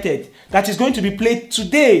United that is going to be played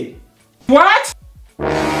today. What?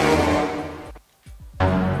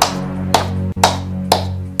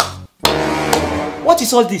 What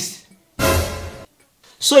is all this?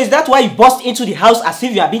 So is that why you burst into the house as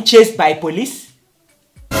if you are being chased by police?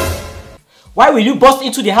 Why will you burst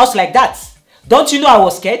into the house like that? Don't you know I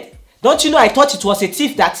was scared? Don't you know I thought it was a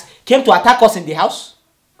thief that came to attack us in the house?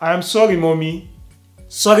 I am sorry, Mommy.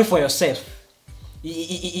 Sorry for yourself.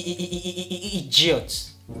 Idiot.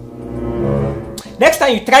 Next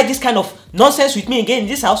time you try this kind of nonsense with me again in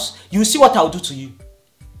this house, you will see what I will do to you.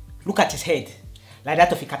 Look at his head, like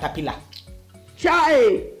that of a caterpillar.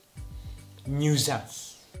 Chai!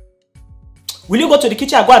 Nuisance. Will you go to the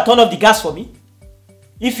kitchen and go and turn off the gas for me?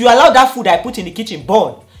 If you allow that food I put in the kitchen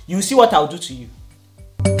burn, you will see what I will do to you.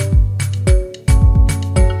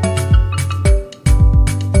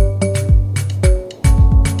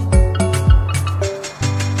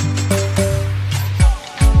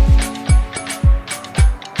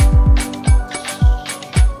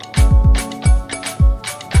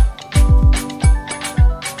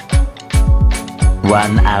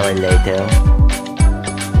 1 hour later.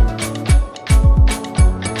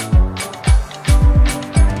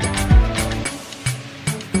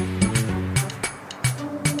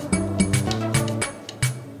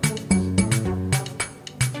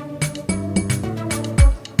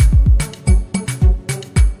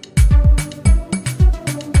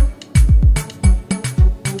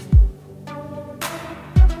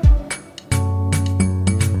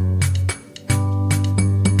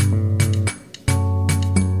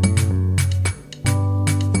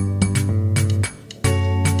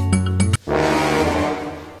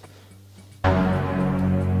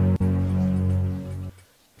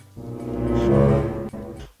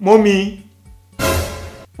 Mommy,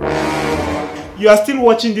 you are still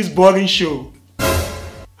watching this boring show.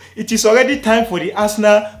 It is already time for the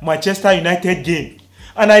Arsenal-Manchester United game,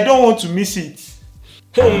 and I don't want to miss it.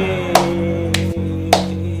 Hey.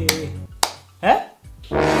 Eh?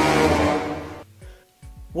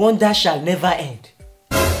 Wonder shall never end.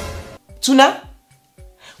 Tuna,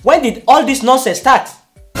 when did all this nonsense start?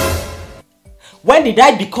 When did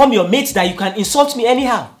I become your mate that you can insult me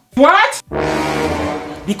anyhow? What?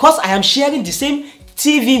 Because I am sharing the same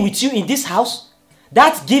TV with you in this house,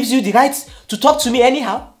 that gives you the right to talk to me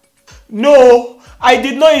anyhow? No, I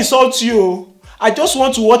did not insult you. I just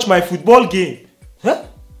want to watch my football game. Huh?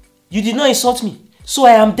 You did not insult me, so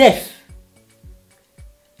I am deaf.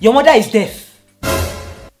 Your mother is deaf.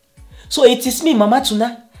 So it is me, Mama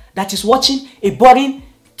Tuna, that is watching a boring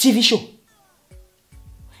TV show.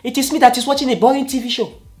 It is me that is watching a boring TV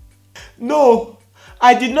show. No,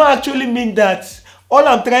 I did not actually mean that. All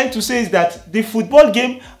I'm trying to say is that the football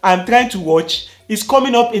game I'm trying to watch is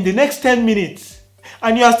coming up in the next 10 minutes.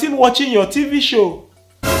 And you are still watching your TV show.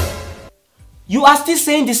 You are still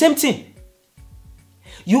saying the same thing.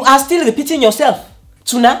 You are still repeating yourself.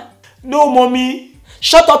 Tuna? No, Mommy.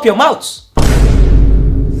 Shut up your mouth.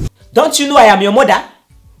 Don't you know I am your mother?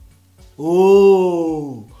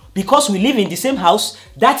 Oh, because we live in the same house,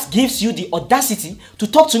 that gives you the audacity to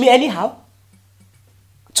talk to me anyhow?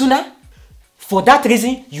 Tuna? For that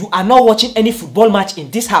reason, you are not watching any football match in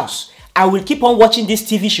this house. I will keep on watching this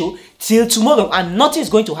TV show till tomorrow and nothing is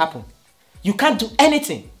going to happen. You can't do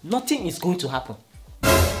anything. Nothing is going to happen.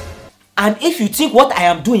 And if you think what I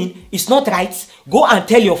am doing is not right, go and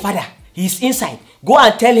tell your father. He is inside. Go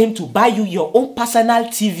and tell him to buy you your own personal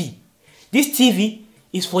TV. This TV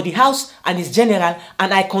is for the house and is general,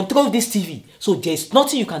 and I control this TV. So there is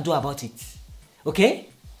nothing you can do about it. Okay?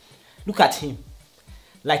 Look at him.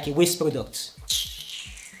 Like a waste product.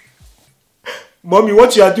 Mommy,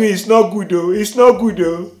 what you are doing is not good though. It's not good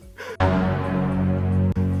though.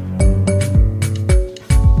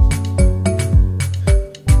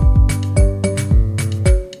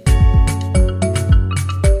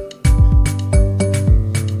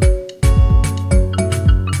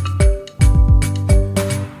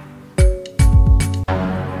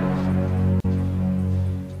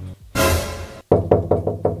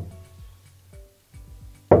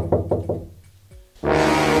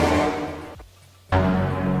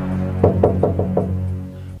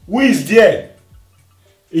 Who is there?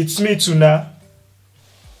 It's me, Tuna.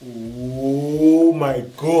 Oh my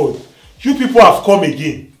God. You people have come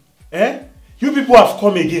again. Eh? You people have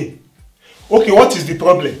come again. Okay, what is the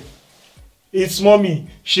problem? It's Mommy.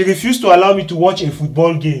 She refused to allow me to watch a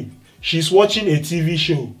football game. She's watching a TV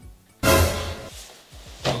show.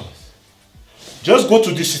 Just go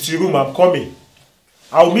to the sitting room. I'm coming.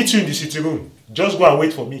 I'll meet you in the sitting room. Just go and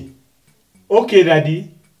wait for me. Okay,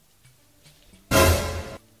 Daddy.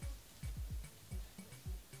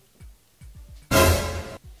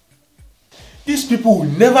 These people will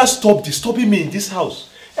never stop disturbing me in this house.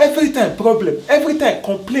 Every time problem, every time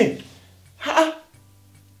complaint.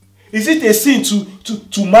 Is it a sin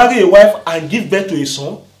to marry a wife and give birth to a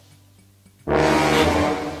son?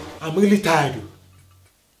 I'm really tired.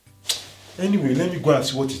 Anyway, let me go and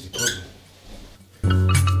see what is the problem.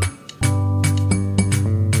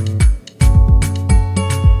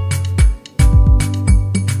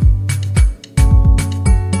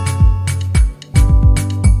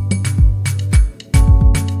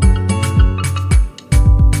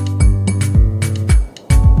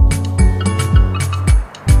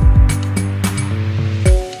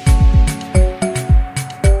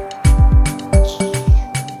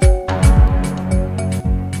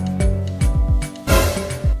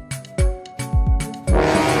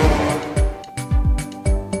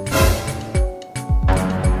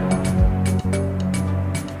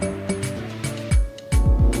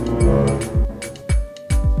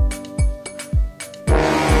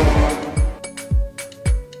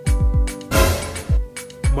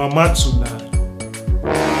 Mama Tuna.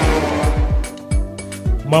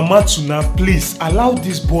 Mama Tuna, please allow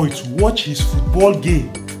this boy to watch his football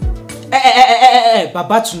game.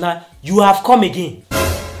 Baba Tuna, you have come again.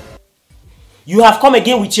 You have come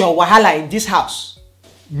again with your wahala in this house.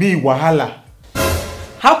 Me wahala?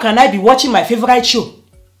 How can I be watching my favorite show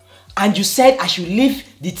and you said I should leave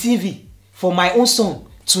the TV for my own son,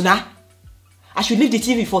 Tuna? I should leave the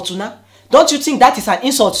TV for Tuna? Don't you think that is an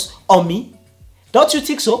insult on me? Don't you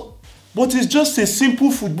think so? But it's just a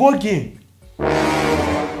simple football game.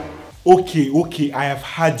 Okay, I have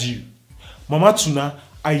heard you. Mama Tuna,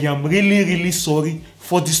 I am really sorry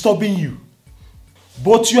for disturbing you.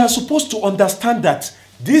 But you are supposed to understand that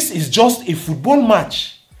this is just a football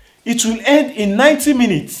match. It will end in 90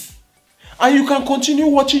 minutes. And you can continue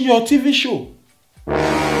watching your TV show.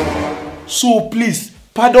 So please,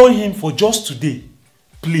 pardon him for just today.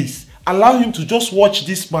 Please, allow him to just watch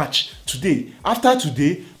this match today. After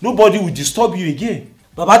today, nobody will disturb you again.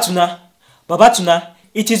 Baba Tuna,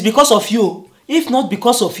 it is because of you. If not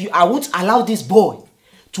because of you, I won't allow this boy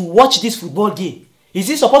to watch this football game. Is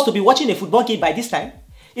he supposed to be watching a football game by this time?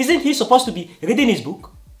 Isn't he supposed to be reading his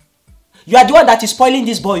book? You are the one that is spoiling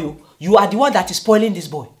this boy. You are the one that is spoiling this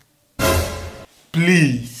boy.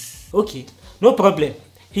 Please. Okay, no problem.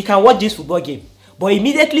 He can watch this football game. But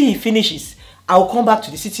immediately he finishes, I will come back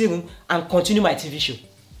to the sitting room and continue my TV show.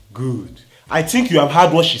 Good. I think you have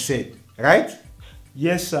heard what she said, right?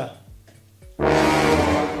 Yes, sir.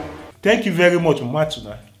 Thank you very much, Mama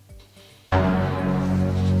Tuna.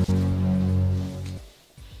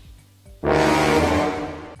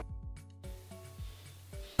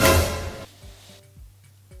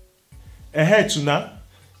 Tuna.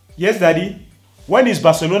 Yes, Daddy. When is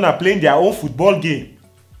Barcelona playing their own football game?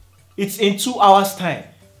 It's in 2 hours' time.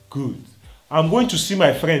 Good. I'm going to see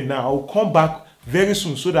my friend now. I'll come back very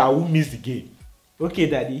soon so that I won't miss the game. Okay,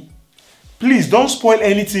 Daddy. Please don't spoil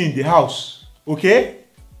anything in the house. Okay?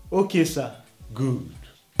 Okay, sir. Good.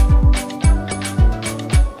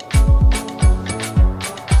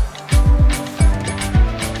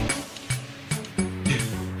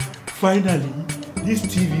 Finally, this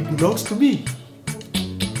TV belongs to me.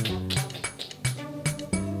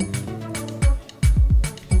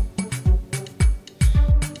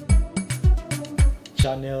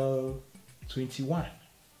 Channel 21.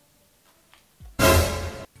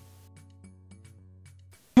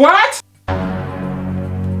 What?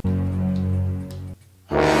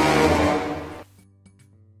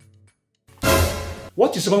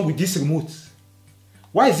 What is wrong with this remote?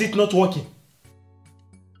 Why is it not working?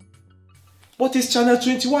 But it's channel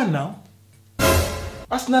 21 now.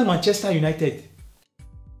 Arsenal Manchester United.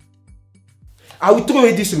 I will throw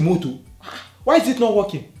away this remote too. Why is it not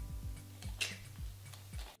working?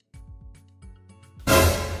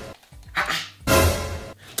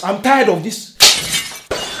 I'm tired of this.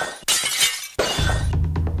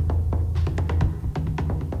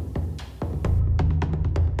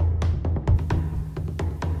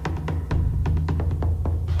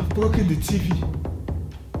 I've broken the TV.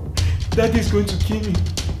 Daddy is going to kill me.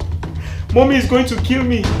 Mommy is going to kill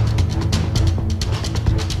me.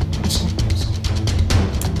 Let's go.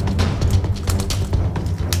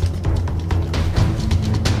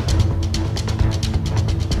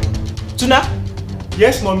 Tuna?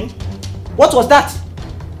 Yes, Mommy? What was that?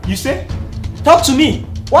 You say? Talk to me.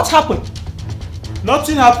 What happened?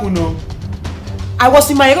 Nothing happened, no. I was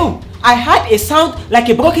in my room. I heard a sound like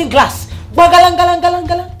a broken glass. Bagalang, galang, galang,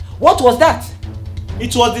 galang. What was that?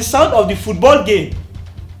 It was the sound of the football game.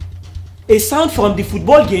 A sound from the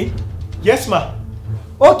football game? Yes, ma.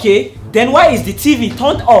 Okay, then why is the TV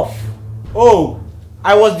turned off? Oh,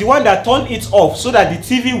 I was the one that turned it off so that the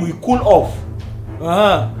TV will cool off.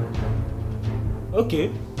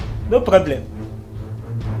 Okay, no problem.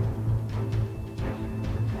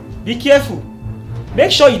 Be careful.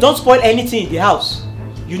 Make sure you don't spoil anything in the house.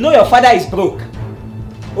 You know your father is broke.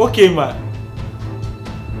 Okay, ma.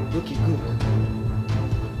 Okay, good.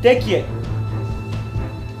 Take care.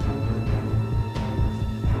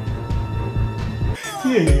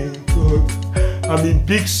 Yeah, God. I'm in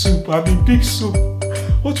big soup.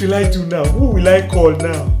 What will I do now? Who will I call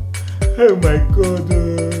now? Oh my God.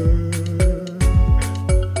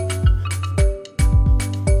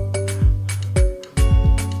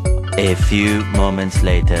 A few moments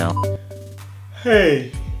later.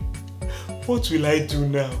 Hey, what will I do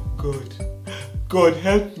now, God? God,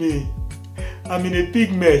 help me. I'm in a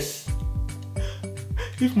big mess.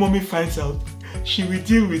 If Mommy finds out, she will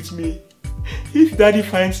deal with me. If Daddy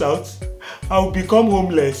finds out, I will become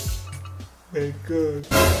homeless. My God.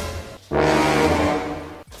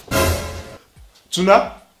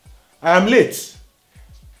 Tuna, I am late.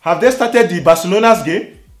 Have they started the Barcelona's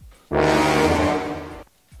game?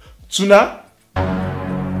 Tuna?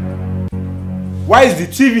 Why is the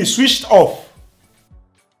TV switched off?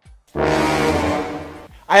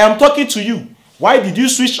 I am talking to you. Why did you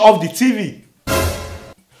switch off the TV?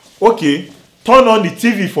 Okay, turn on the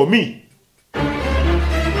TV for me.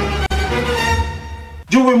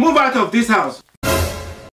 You will move out of this house.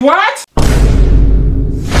 What?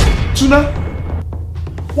 Tuna?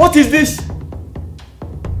 What is this?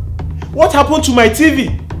 What happened to my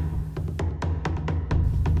TV?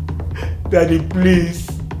 Daddy, please.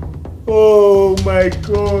 Oh my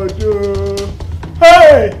God.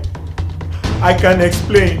 Hey! I can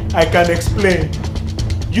explain.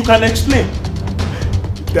 You can explain.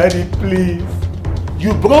 Daddy, please.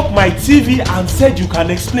 You broke my TV and said you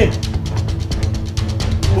can explain.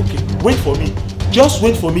 Okay, wait for me. Just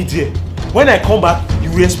wait for me, dear. When I come back, you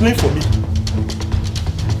will explain for me.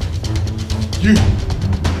 You.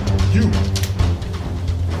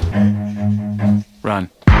 Run.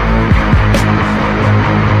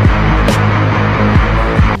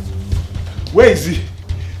 Where is he?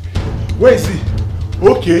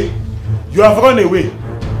 Okay, you have run away.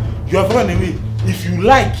 If you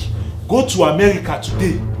like, go to America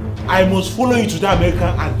today. I must follow you to that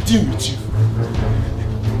America and deal with you.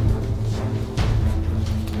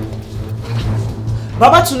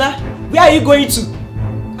 Baba Tuna, where are you going to?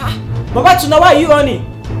 Baba Tuna, why are you running?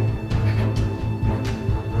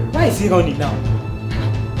 Why is he running now?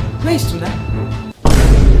 Where is Tuna?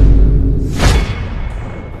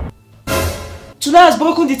 Tuna has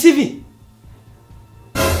broken the TV.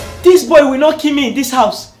 This boy will not kill me in this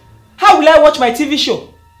house. How will I watch my TV show?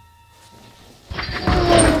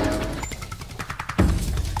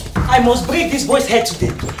 I must break this boy's head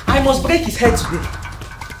today. I must break his head today.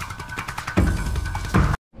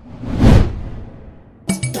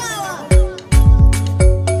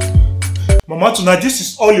 Mama Tuna, this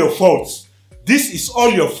is all your fault.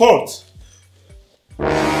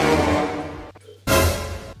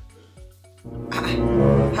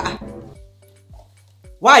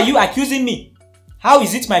 Why are you accusing me? How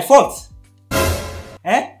is it my fault?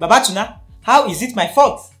 Baba Tuna, how is it my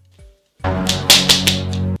fault?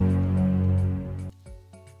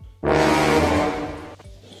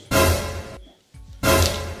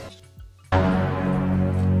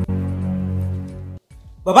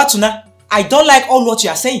 Baba Tuna, I don't like all what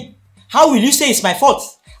you are saying. How will you say it's my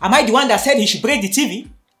fault? Am I the one that said he should break the TV?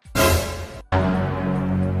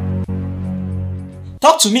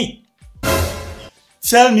 Talk to me.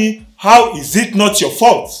 Tell me, how is it not your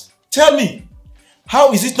fault? Tell me,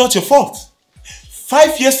 how is it not your fault?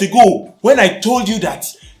 5 years ago, when I told you that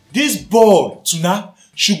this boy, Tuna,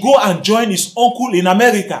 should go and join his uncle in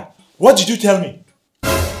America, what did you tell me?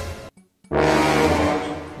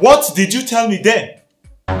 What did you tell me then?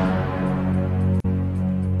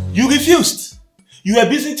 You refused. You were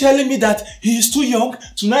busy telling me that he is too young,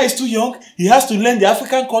 Tuna is too young, he has to learn the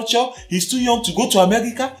African culture, he's too young to go to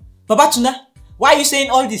America. Baba Tuna, why are you saying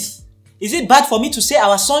all this? Is it bad for me to say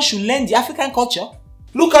our son should learn the African culture?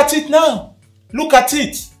 Look at it now. Look at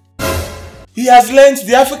it. He has learned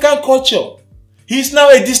the African culture. He is now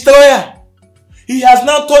a destroyer. He has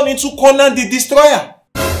now turned into Conan the Destroyer.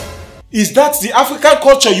 Is that the African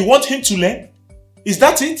culture you want him to learn? Is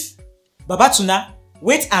that it? Baba Tuna,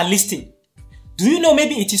 wait and listen. Do you know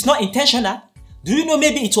maybe it is not intentional? Do you know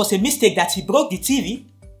maybe it was a mistake that he broke the TV?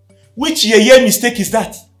 Which yeye mistake is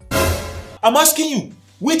that? I'm asking you,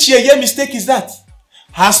 which yeye mistake is that?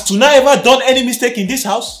 Has Tuna ever done any mistake in this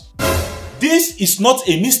house? This is not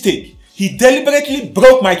a mistake. He deliberately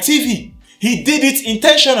broke my TV. He did it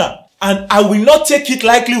intentional. And I will not take it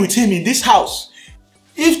lightly with him in this house.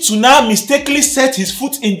 If Tuna mistakenly set his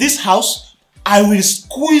foot in this house, I will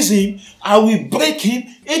squeeze him, I will break him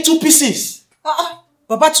into pieces.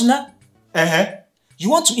 Baba Tuna. You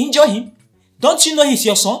want to injure him? Don't you know he's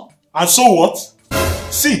your son? And so what?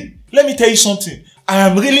 See, let me tell you something. I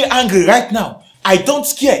am really angry right now. I don't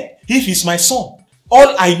care if he's my son.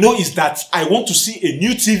 All I know is that I want to see a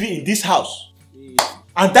new TV in this house.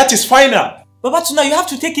 And that is final. Baba Tuna, you have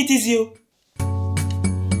to take it easy.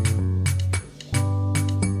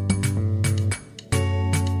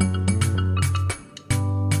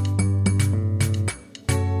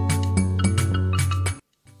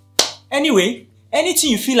 Anyway,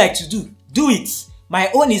 anything you feel like to do, do it. My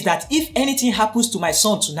own is that if anything happens to my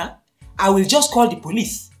son Tuna, I will just call the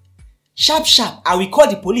police. Sharp, I will call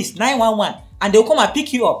the police, 911, and they'll come and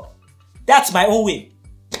pick you up. That's my own way.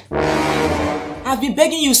 I've been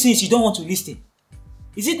begging you since you don't want to listen.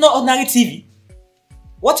 Is it not ordinary TV?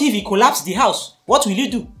 What if he collapsed the house? What will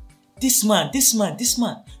you do? This man.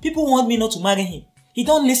 People want me not to marry him. He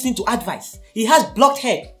don't listen to advice. He has blocked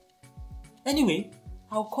head. Anyway,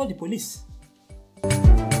 I'll call the police.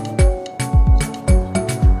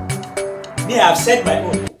 Me, I've said my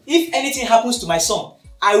own. If anything happens to my son,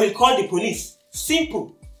 I will call the police.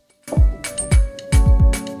 Simple.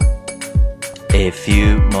 A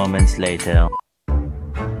few moments later.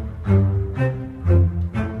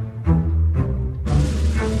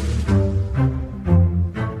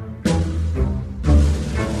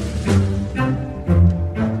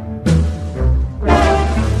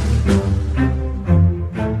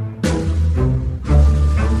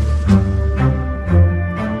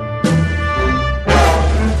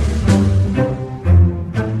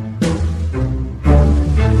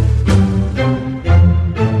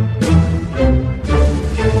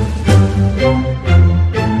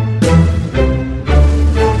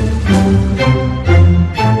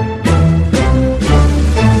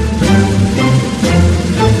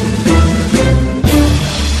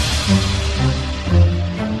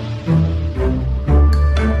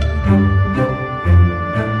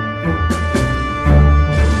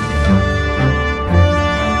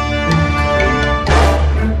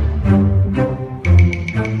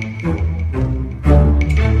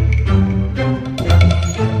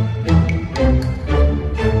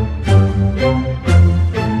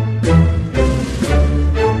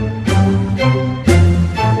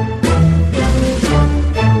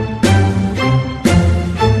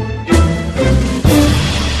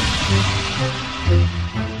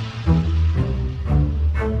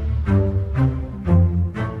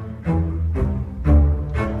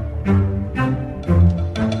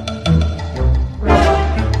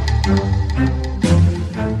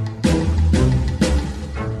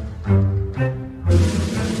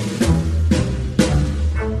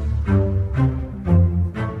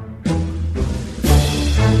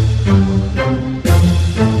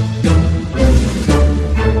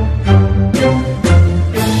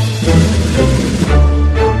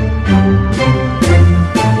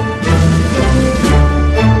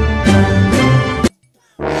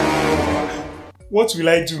 What will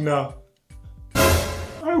I do now?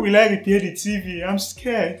 How will I repair the TV? I'm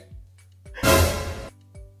scared.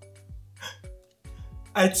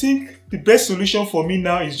 I think the best solution for me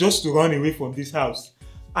now is just to run away from this house.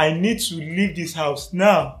 I need to leave this house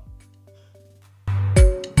now.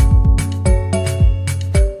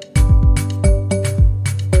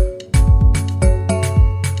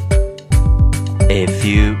 A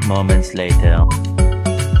few moments later.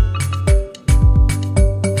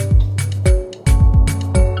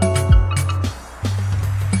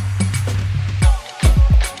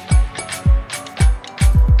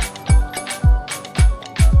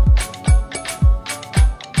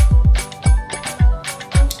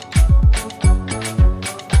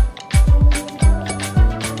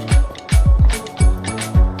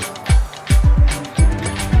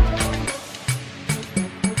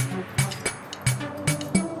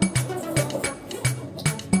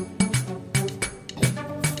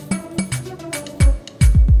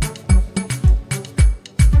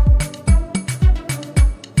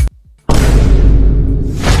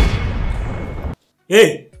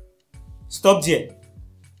 Hey, stop there.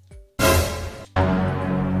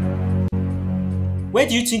 Where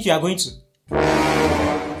do you think you are going to?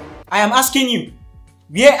 I am asking you,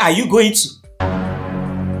 where are you going to?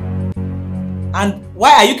 And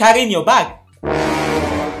why are you carrying your bag?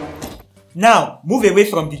 Now, move away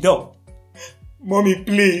from the door. Mommy,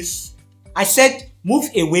 please. I said, move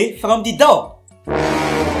away from the door.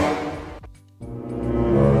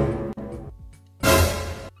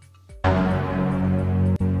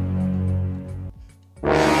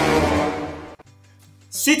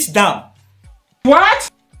 Sit down.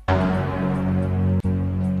 What?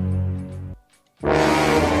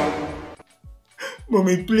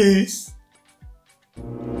 Mommy, please.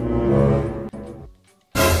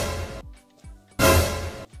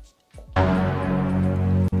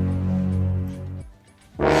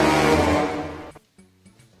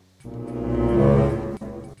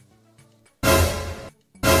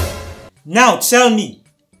 Now tell me,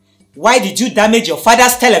 why did you damage your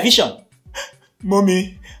father's television?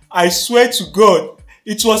 Mommy, I swear to God,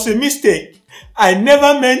 it was a mistake. I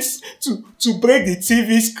never meant to break the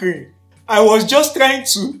TV screen. I was just trying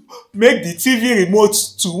to make the TV remote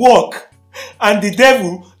to work. And the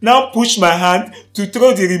devil now pushed my hand to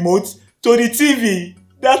throw the remote to the TV.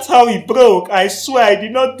 That's how it broke. I swear I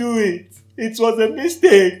did not do it. It was a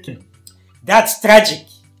mistake. That's tragic.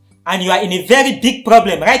 And you are in a very big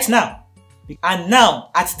problem right now. And now,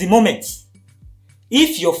 at the moment,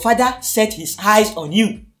 if your father set his eyes on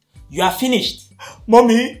you, you are finished.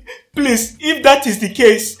 Mommy, please, if that is the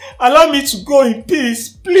case, allow me to go in peace.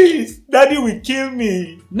 Please, Daddy will kill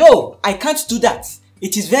me. No, I can't do that.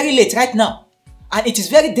 It is very late right now. And it is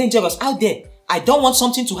very dangerous out there. I don't want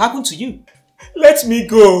something to happen to you. Let me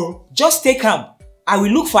go. Just stay calm. I will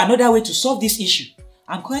look for another way to solve this issue.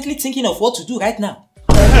 I'm currently thinking of what to do right now.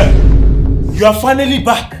 You are finally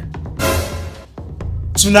back.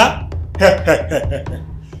 Tuna?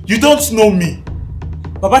 You don't know me.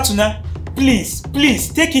 Baba Tuna, please,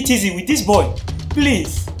 take it easy with this boy.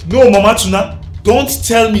 Please. No, Mama Tuna. Don't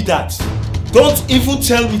tell me that. Don't even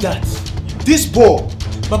tell me that. This boy.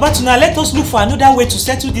 Baba Tuna, let us look for another way to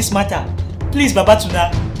settle this matter. Please, Baba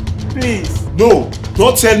Tuna. Please. No,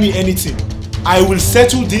 don't tell me anything. I will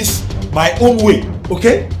settle this my own way,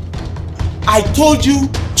 okay? I told you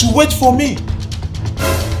to wait for me.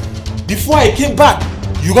 Before I came back,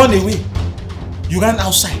 you ran away. You ran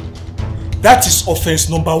outside. That is offense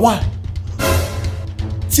number 1.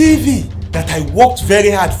 TV that I worked very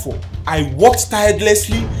hard for. I worked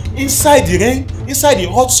tirelessly inside the rain, inside the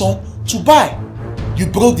hot sun to buy. You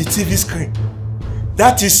broke the TV screen.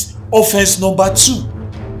 That is offense number 2.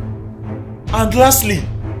 And lastly,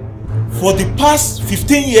 for the past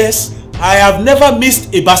 15 years, I have never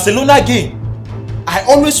missed a Barcelona game. I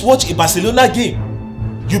always watch a Barcelona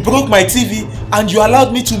game. You broke my TV and you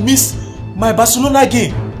allowed me to miss my Barcelona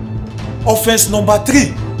game. Offense number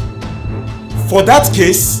 3. For that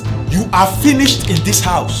case, you are finished in this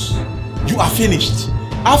house. You are finished.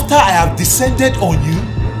 After I have descended on you,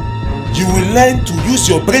 you will learn to use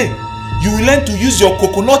your brain. You will learn to use your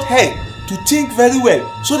coconut head to think very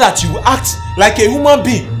well so that you will act like a human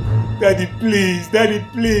being. Daddy, please. Daddy,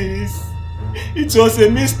 please. It was a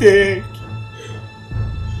mistake.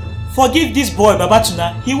 Forgive this boy, Baba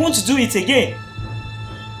Tuna. He won't do it again.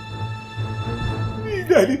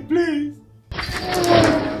 Daddy, please.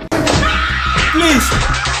 Please.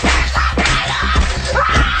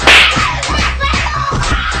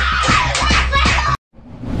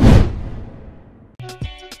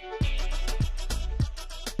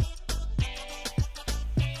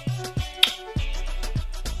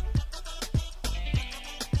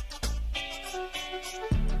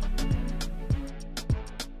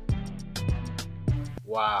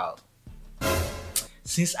 Wow.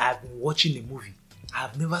 Since I've been watching a movie, I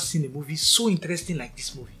have never seen a movie so interesting like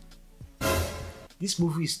this movie. This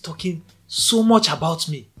movie is talking so much about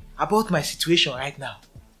me, about my situation right now.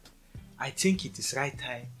 I think it is right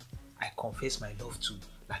time I confess my love to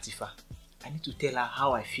Latifa. I need to tell her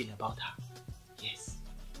how I feel about her. Yes,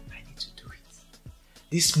 I need to do it.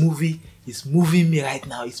 This movie is moving me right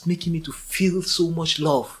now. It's making me to feel so much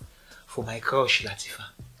love for my crush Latifa.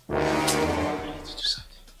 I need to do something.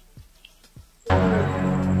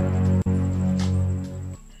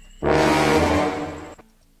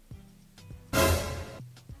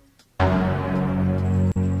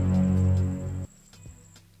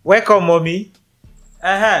 Welcome, mommy.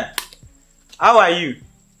 How are you?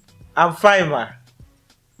 I'm fine, ma.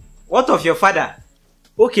 What of your father?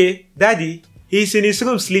 Okay, daddy, he's in his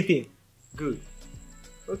room sleeping. Good.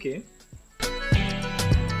 Okay.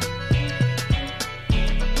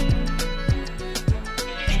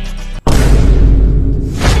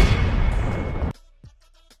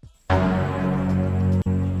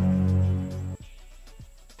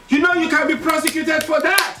 You know you can be prosecuted for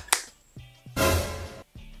that.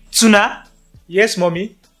 Tuna? Yes,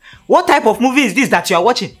 mommy. What type of movie is this that you are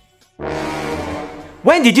watching?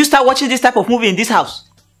 When did you start watching this type of movie in this house?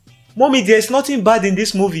 Mommy, there's nothing bad in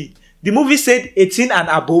this movie. The movie said 18 and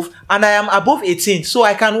above, and I am above 18, so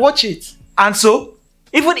I can watch it. And so,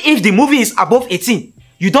 even if the movie is above 18,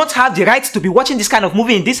 you don't have the right to be watching this kind of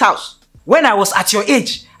movie in this house. When I was at your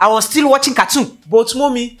age, I was still watching cartoon. But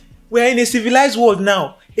mommy, we are in a civilized world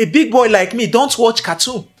now. A big boy like me don't watch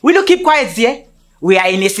cartoon. Will you keep quiet there? We are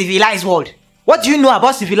in a civilized world. What do you know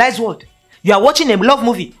about civilized world? You are watching a love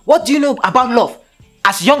movie. What do you know about love?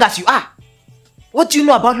 As young as you are. What do you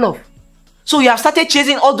know about love? So you have started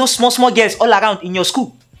chasing all those small girls all around in your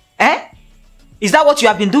school. Is that what you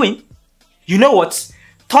have been doing? You know what?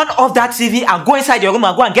 Turn off that TV and go inside your room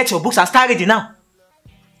and go and get your books and start reading now.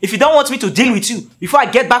 If you don't want me to deal with you before I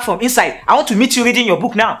get back from inside, I want to meet you reading your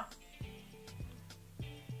book now.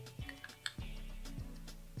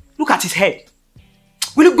 Look at his head.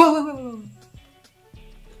 Will you go?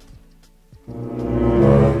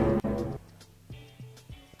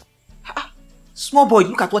 Small boy,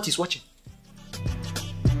 look at what he's watching.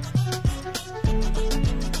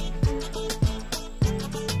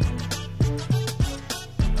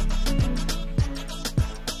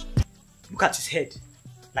 Look at his head,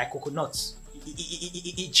 like coconuts.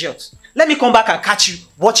 Idiot. Let me come back and catch you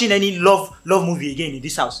watching any love movie again in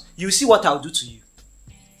this house. You'll see what I'll do to you.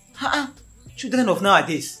 Children of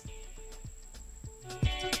nowadays.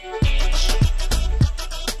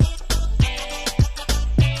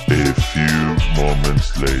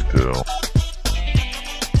 moments later.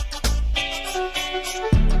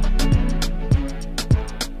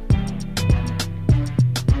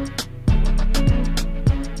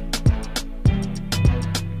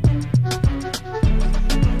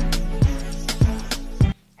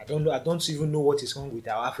 I don't even know what is wrong with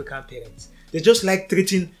our African parents. They just like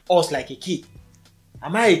treating us like a kid.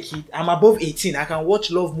 Am I a kid? I'm above 18. I can watch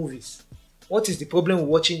love movies. What is the problem with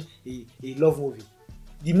watching a love movie?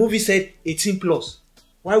 The movie said 18 plus.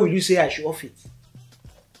 Why will you say I should off it?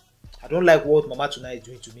 I don't like what Mama Tuna is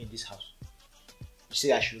doing to me in this house. You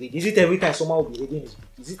say I should read. Is it every time someone will be reading his book?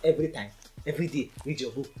 Is it every time? Every day? Read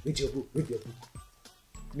your book, read your book, read your book.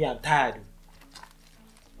 Me, I'm tired.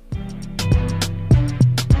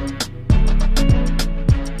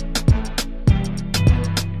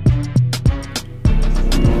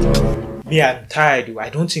 Me, I'm tired. I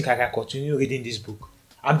don't think I can continue reading this book.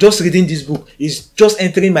 I'm just reading this book. It's just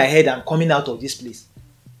entering my head and coming out of this place.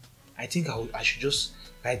 I think I should just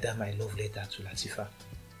write down my love letter to Latifa.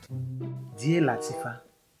 Dear Latifa,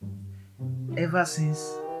 ever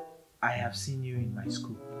since I have seen you in my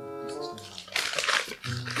school.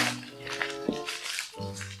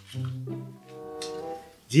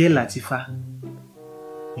 Dear Latifa,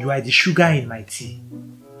 you are the sugar in my tea,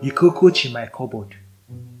 the cockroach in my cupboard.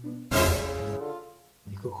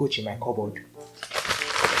 Cockroach in my cupboard.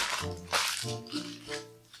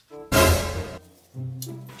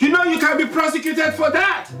 You know you can be prosecuted for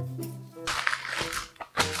that.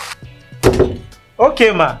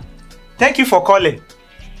 Okay, ma. Thank you for calling.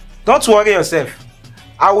 Don't worry yourself.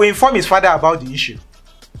 I will inform his father about the issue.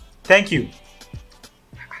 Thank you.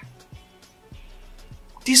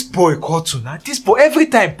 This boy called Tuna. This boy, every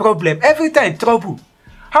time problem, every time trouble.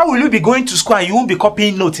 How will you be going to school and you won't be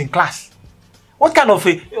copying notes in class? What kind of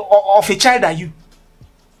a child are you?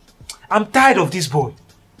 I'm tired of this boy.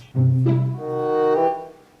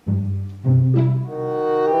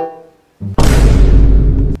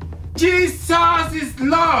 Jesus is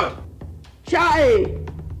Lord. Chai.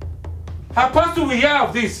 Apostle will hear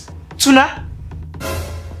of this. Tuna?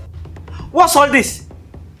 What's all this?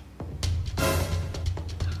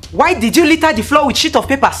 Why did you litter the floor with sheet of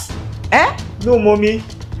papers? Eh? No, mommy.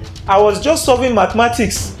 I was just solving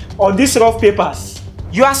mathematics on these rough papers.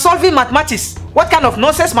 You are solving mathematics? What kind of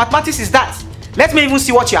nonsense mathematics is that? Let me even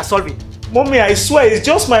see what you are solving. Mommy, I swear it's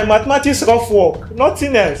just my mathematics rough work.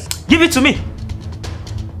 Nothing else. Give it to me.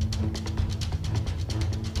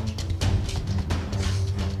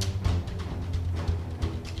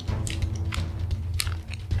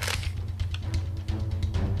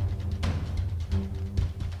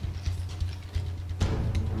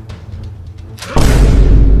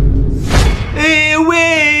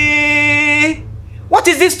 What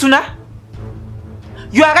is this, Tuna?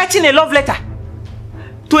 You are writing a love letter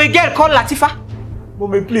to a girl called Latifa?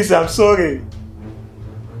 Mommy, please, I'm sorry.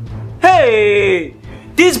 Hey,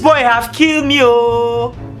 this boy have killed me,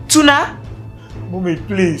 oh. Tuna? Mommy,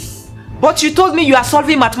 please. But you told me you are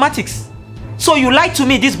solving mathematics. So you lied to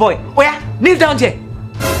me, this boy. Oh yeah, kneel down there.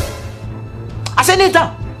 I said kneel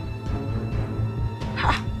down.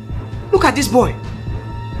 Ha. Look at this boy.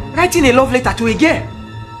 Writing a love letter to a girl.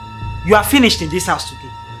 You are finished in this house today.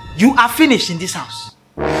 You are finished in this house.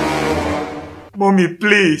 Mommy,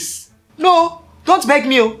 please. No, don't beg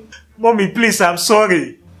me, oh. Mommy, please, I'm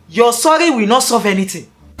sorry. Your sorry will not solve anything.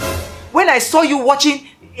 When I saw you watching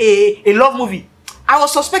a love movie, I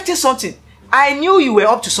was suspecting something. I knew you were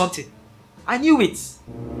up to something. I knew it.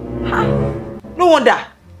 Huh? No wonder.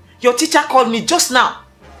 Your teacher called me just now.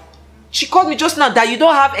 She called me just now that you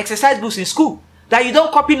don't have exercise books in school. That you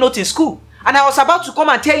don't copy notes in school. And I was about to come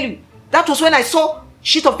and tell you. That was when I saw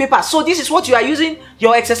sheet of paper. So this is what you are using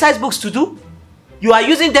your exercise books to do? You are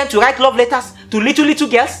using them to write love letters to little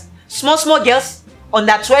girls? Small girls?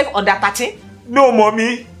 Under 12, under 13? No,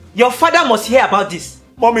 Mommy. Your father must hear about this.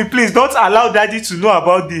 Mommy, please don't allow Daddy to know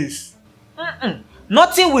about this.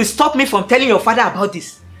 Nothing will stop me from telling your father about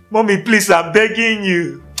this. Mommy, please, I'm begging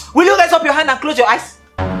you. Will you raise up your hand and close your eyes?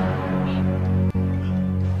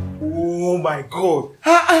 Oh my God.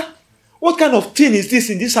 What kind of thing is this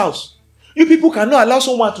in this house? You people cannot allow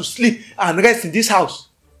someone to sleep and rest in this house.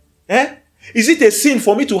 Eh? Is it a sin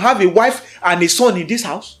for me to have a wife and a son in this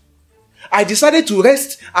house? I decided to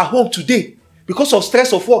rest at home today because of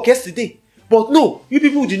stress of work yesterday. But no, you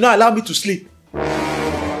people did not allow me to sleep.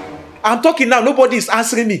 I'm talking now, nobody is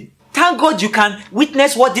answering me. Thank God you can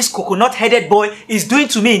witness what this coconut-headed boy is doing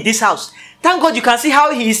to me in this house. Thank God you can see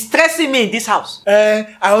how he is stressing me in this house.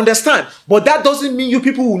 I understand, but that doesn't mean you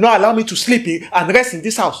people will not allow me to sleep and rest in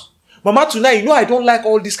this house. Mama Tuna, you know I don't like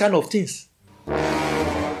all these kind of things.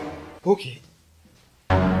 Okay.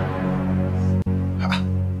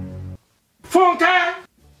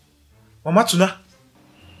 Mama Tuna,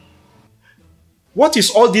 what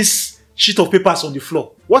is all this sheet of papers on the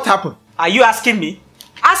floor? What happened? Are you asking me?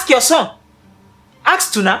 Ask your son.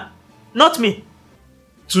 Ask Tuna, not me.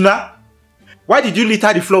 Tuna, why did you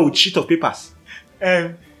litter the floor with sheet of papers?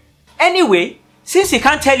 Anyway, since he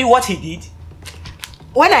can't tell you what he did,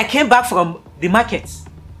 when I came back from the market,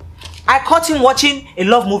 I caught him watching a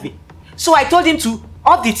love movie. So I told him to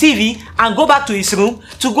off the TV and go back to his room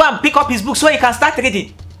to go and pick up his book so he can start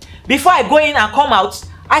reading. Before I go in and come out,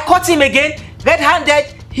 I caught him again,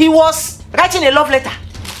 red-handed. He was writing a love letter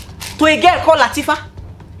to a girl called Latifa.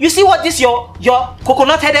 You see what this your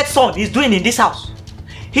coconut-headed son is doing in this house?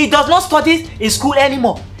 He does not study in school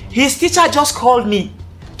anymore. His teacher just called me.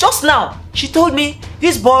 Just now, she told me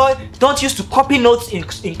this boy don't used to copy notes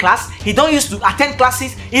in class. He don't used to attend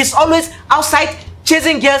classes. He's always outside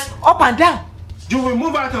chasing girls up and down. You will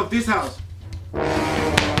move out of this house.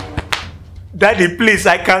 Daddy, please,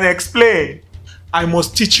 I can explain. I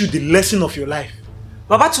must teach you the lesson of your life.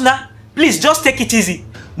 Baba Tuna, please just take it easy.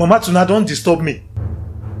 Mama Tuna, don't disturb me.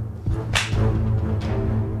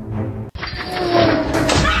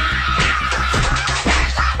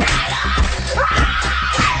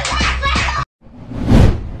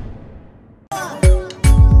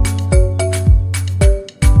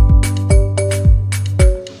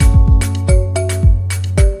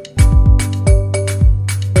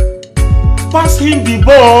 Pass him the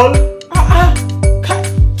ball.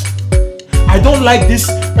 I don't like this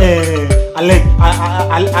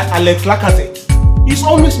Alex Lacazette. He's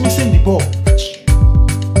always missing the ball.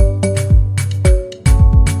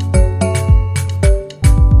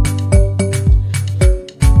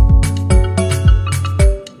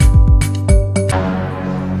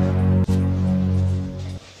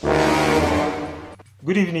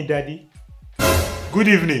 Good evening, Daddy. Good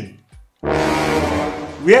evening.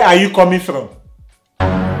 Where are you coming from?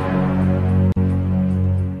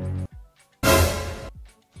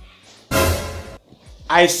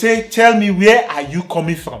 I say, tell me, where are you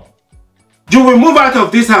coming from? You will move out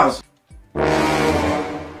of this house.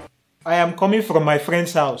 I am coming from my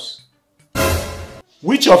friend's house.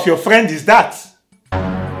 Which of your friends is that?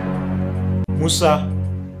 Musa,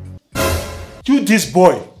 you this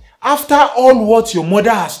boy, after all what your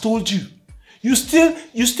mother has told you, you still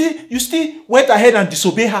went ahead and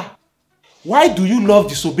disobey her. Why do you love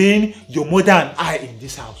disobeying your mother and I in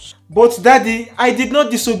this house? But Daddy, I did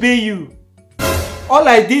not disobey you. All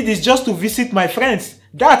I did is just to visit my friends.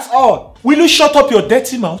 That's all. Will you shut up your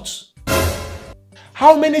dirty mouth?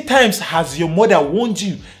 How many times has your mother warned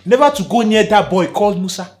you never to go near that boy called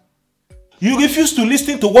Musa? You refuse to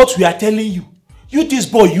listen to what we are telling you. You this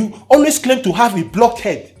boy, you always claim to have a blocked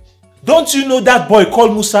head. Don't you know that boy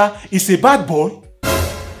called Musa is a bad boy?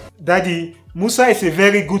 Daddy, Musa is a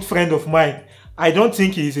very good friend of mine. I don't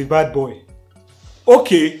think he is a bad boy.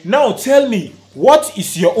 Okay, now tell me, what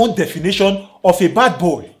is your own definition of a bad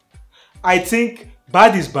boy? I think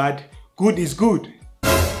bad is bad, good is good.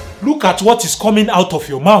 Look at what is coming out of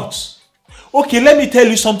your mouth. Okay, let me tell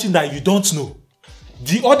you something that you don't know.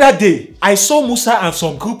 The other day, I saw Musa and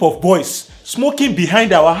some group of boys smoking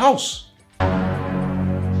behind our house.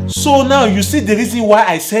 So now you see the reason why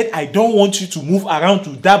I said I don't want you to move around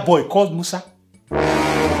to that boy called Musa.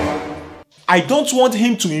 I don't want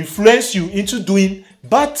him to influence you into doing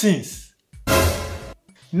bad things.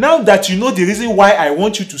 Now that you know the reason why I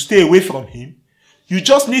want you to stay away from him, you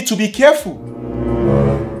just need to be careful.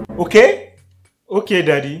 Okay? Okay,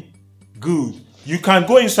 Daddy. Good. You can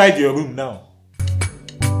go inside your room now.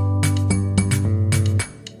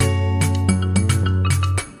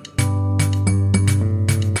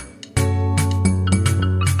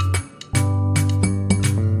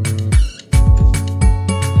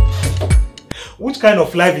 Which kind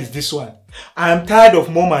of life is this one? I am tired of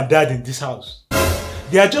mom and dad in this house.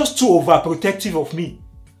 They are just too overprotective of me.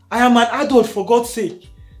 I am an adult, for God's sake.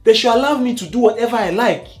 They should allow me to do whatever I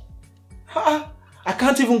like. I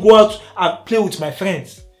can't even go out and play with my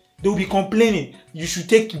friends. They will be complaining. You should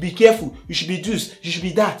be careful. You should be this. You should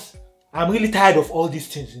be that. I'm really tired of all these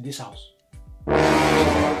things in this house.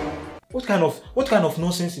 What kind of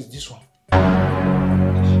nonsense is this one?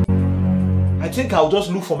 I think I'll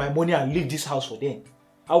just look for my money and leave this house for them.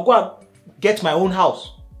 I'll go and get my own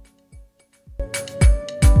house.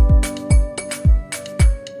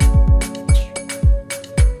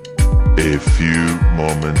 A few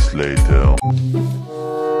moments later.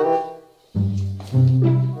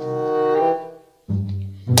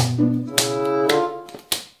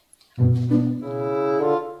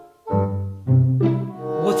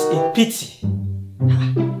 What a pity.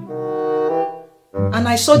 And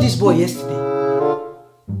I saw this boy yesterday.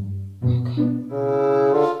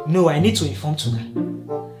 No, I need to inform Tuna.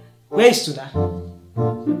 Where is Tuna?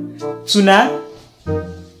 Tuna?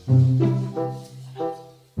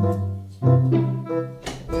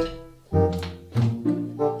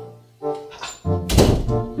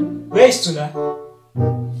 Where is Tuna?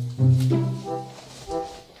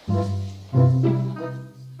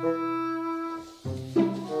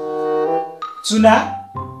 Tuna?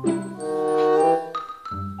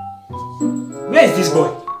 Where is this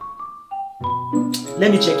boy? Let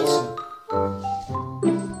me check it soon.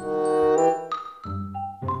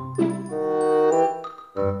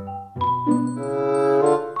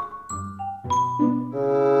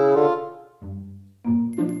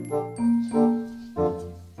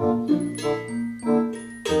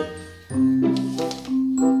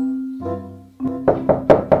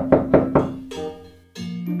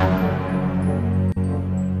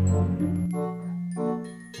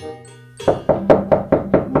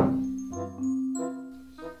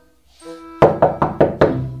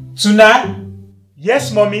 Tuna?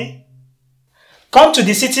 Yes, mommy? Come to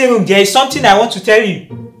the sitting room. There is something I want to tell you.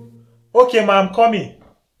 Okay, ma, I'm coming.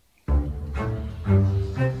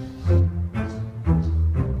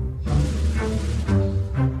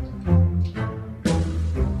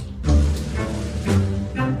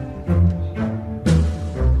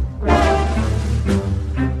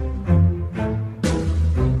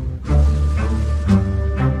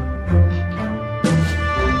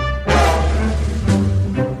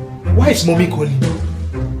 Why is mommy calling me?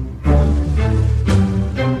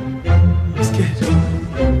 I'm scared.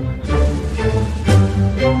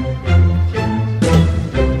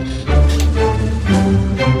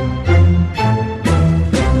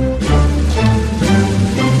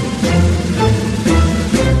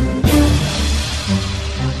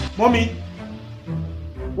 Mommy,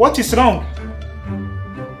 what is wrong?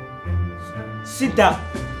 Sit down.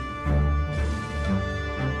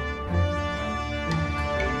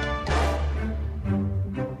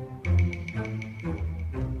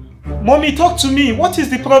 Mommy, talk to me. What is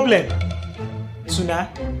the problem? Tuna,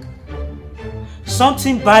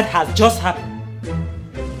 something bad has just happened.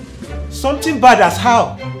 Something bad as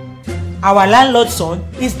how? Our landlord's son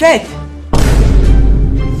is dead.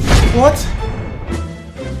 What?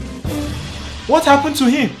 What happened to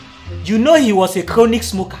him? You know he was a chronic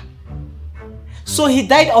smoker. So he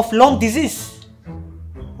died of lung disease.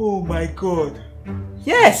 Oh my God.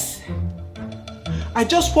 Yes. I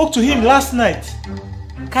just spoke to him last night.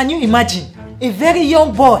 Can you imagine? A very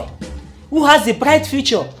young boy who has a bright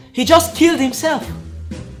future. He just killed himself.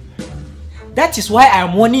 That is why I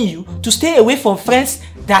am warning you to stay away from friends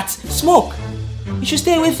that smoke. You should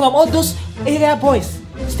stay away from all those area boys.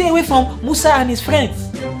 Stay away from Musa and his friends.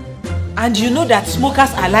 And you know that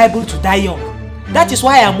smokers are liable to die young. That is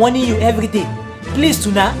why I am warning you every day. Please,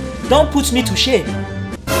 Tuna, don't put me to shame.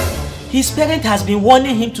 His parent has been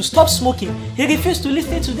warning him to stop smoking. He refused to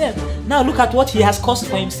listen to them. Now look at what he has caused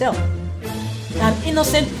for himself. An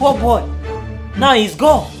innocent poor boy. Now he's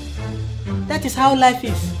gone. That is how life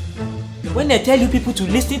is. When they tell you people to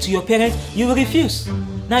listen to your parents, you will refuse.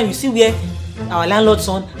 Now you see where our landlord's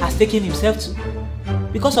son has taken himself to.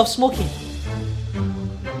 Because of smoking.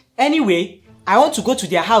 Anyway, I want to go to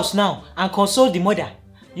their house now and console the mother.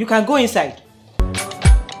 You can go inside.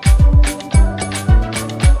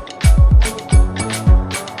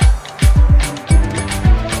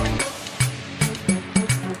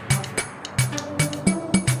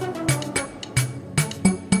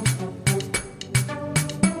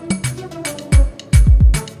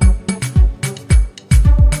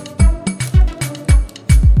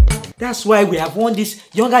 That's why we have warned this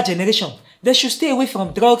younger generation. They should stay away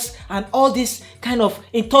from drugs and all this kind of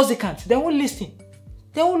intoxicants. They won't listen.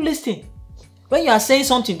 They won't listen. When you are saying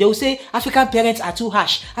something, they will say African parents are too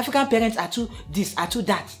harsh. African parents are too this, are too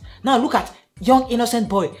that. Now look at young innocent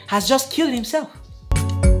boy has just killed himself.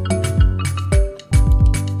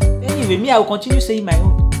 Anyway, me, I will continue saying my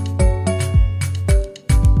own.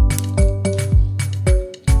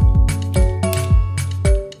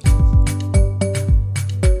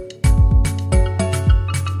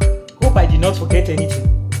 I did not forget anything.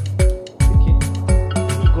 Okay,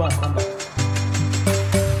 let me go and come back.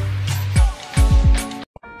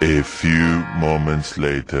 A few moments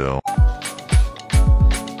later.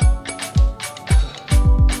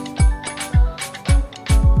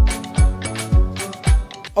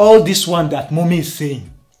 All this one that mommy is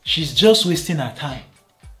saying, she's just wasting her time.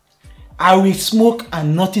 I will smoke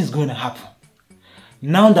and nothing's going to happen.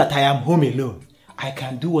 Now that I am home alone, I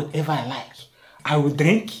can do whatever I like. I will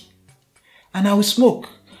drink and I will smoke,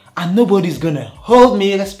 and nobody's gonna hold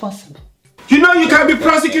me responsible. You know you can be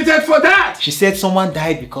prosecuted for that. She said someone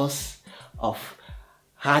died because of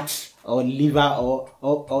heart or liver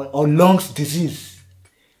or lungs disease.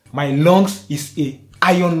 My lungs is a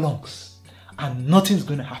iron lungs, and nothing's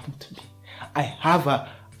gonna happen to me. I have a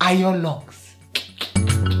iron lungs.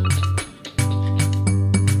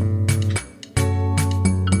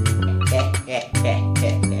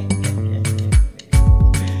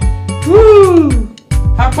 Woo!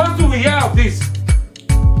 Apostle will hear of this.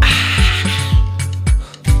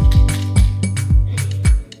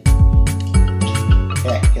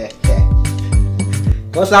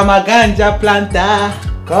 Cause I'm a ganja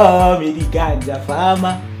planter, call me the ganja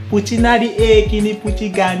farmer. Put in the egg in the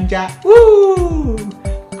putty ganja. Woo!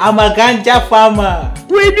 I'm a ganja farmer.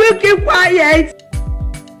 Will you keep quiet?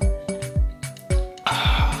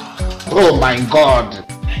 Oh my God.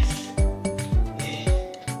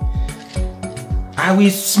 I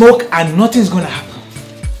will smoke and nothing's gonna happen.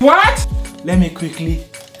 What? Let me quickly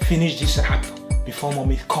finish this rap before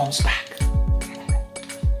mommy comes back.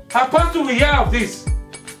 Apostle will hear of this.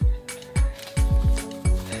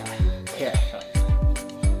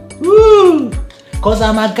 Woo! Cause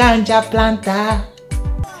I'm a ganja planter.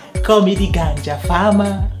 Call me the ganja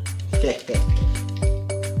farmer.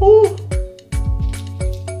 Woo!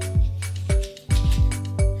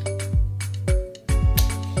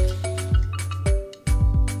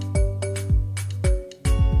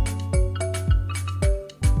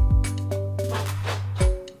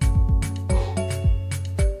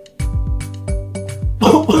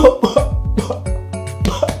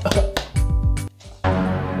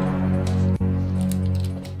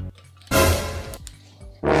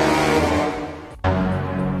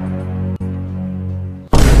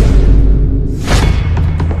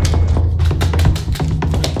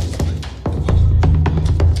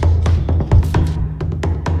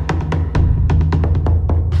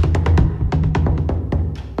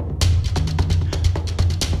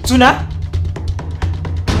 Tuna?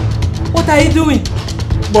 What are you doing?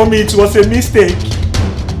 Mommy, it was a mistake.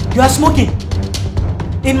 You are smoking?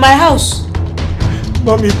 In my house?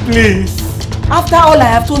 Mommy, please. After all I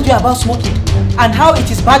have told you about smoking and how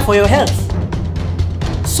it is bad for your health.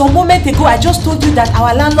 Some moment ago I just told you that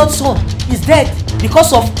our landlord's son is dead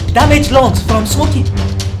because of damaged lungs from smoking.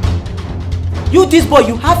 You, this boy,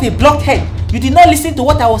 you have a blocked head. You did not listen to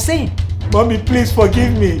what I was saying. Mommy, please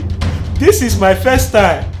forgive me. This is my first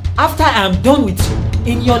time. After I am done with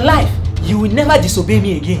you, in your life, you will never disobey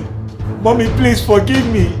me again. Mommy, please forgive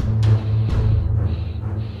me.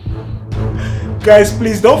 Guys,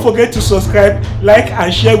 please don't forget to subscribe, like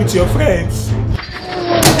and share with your friends.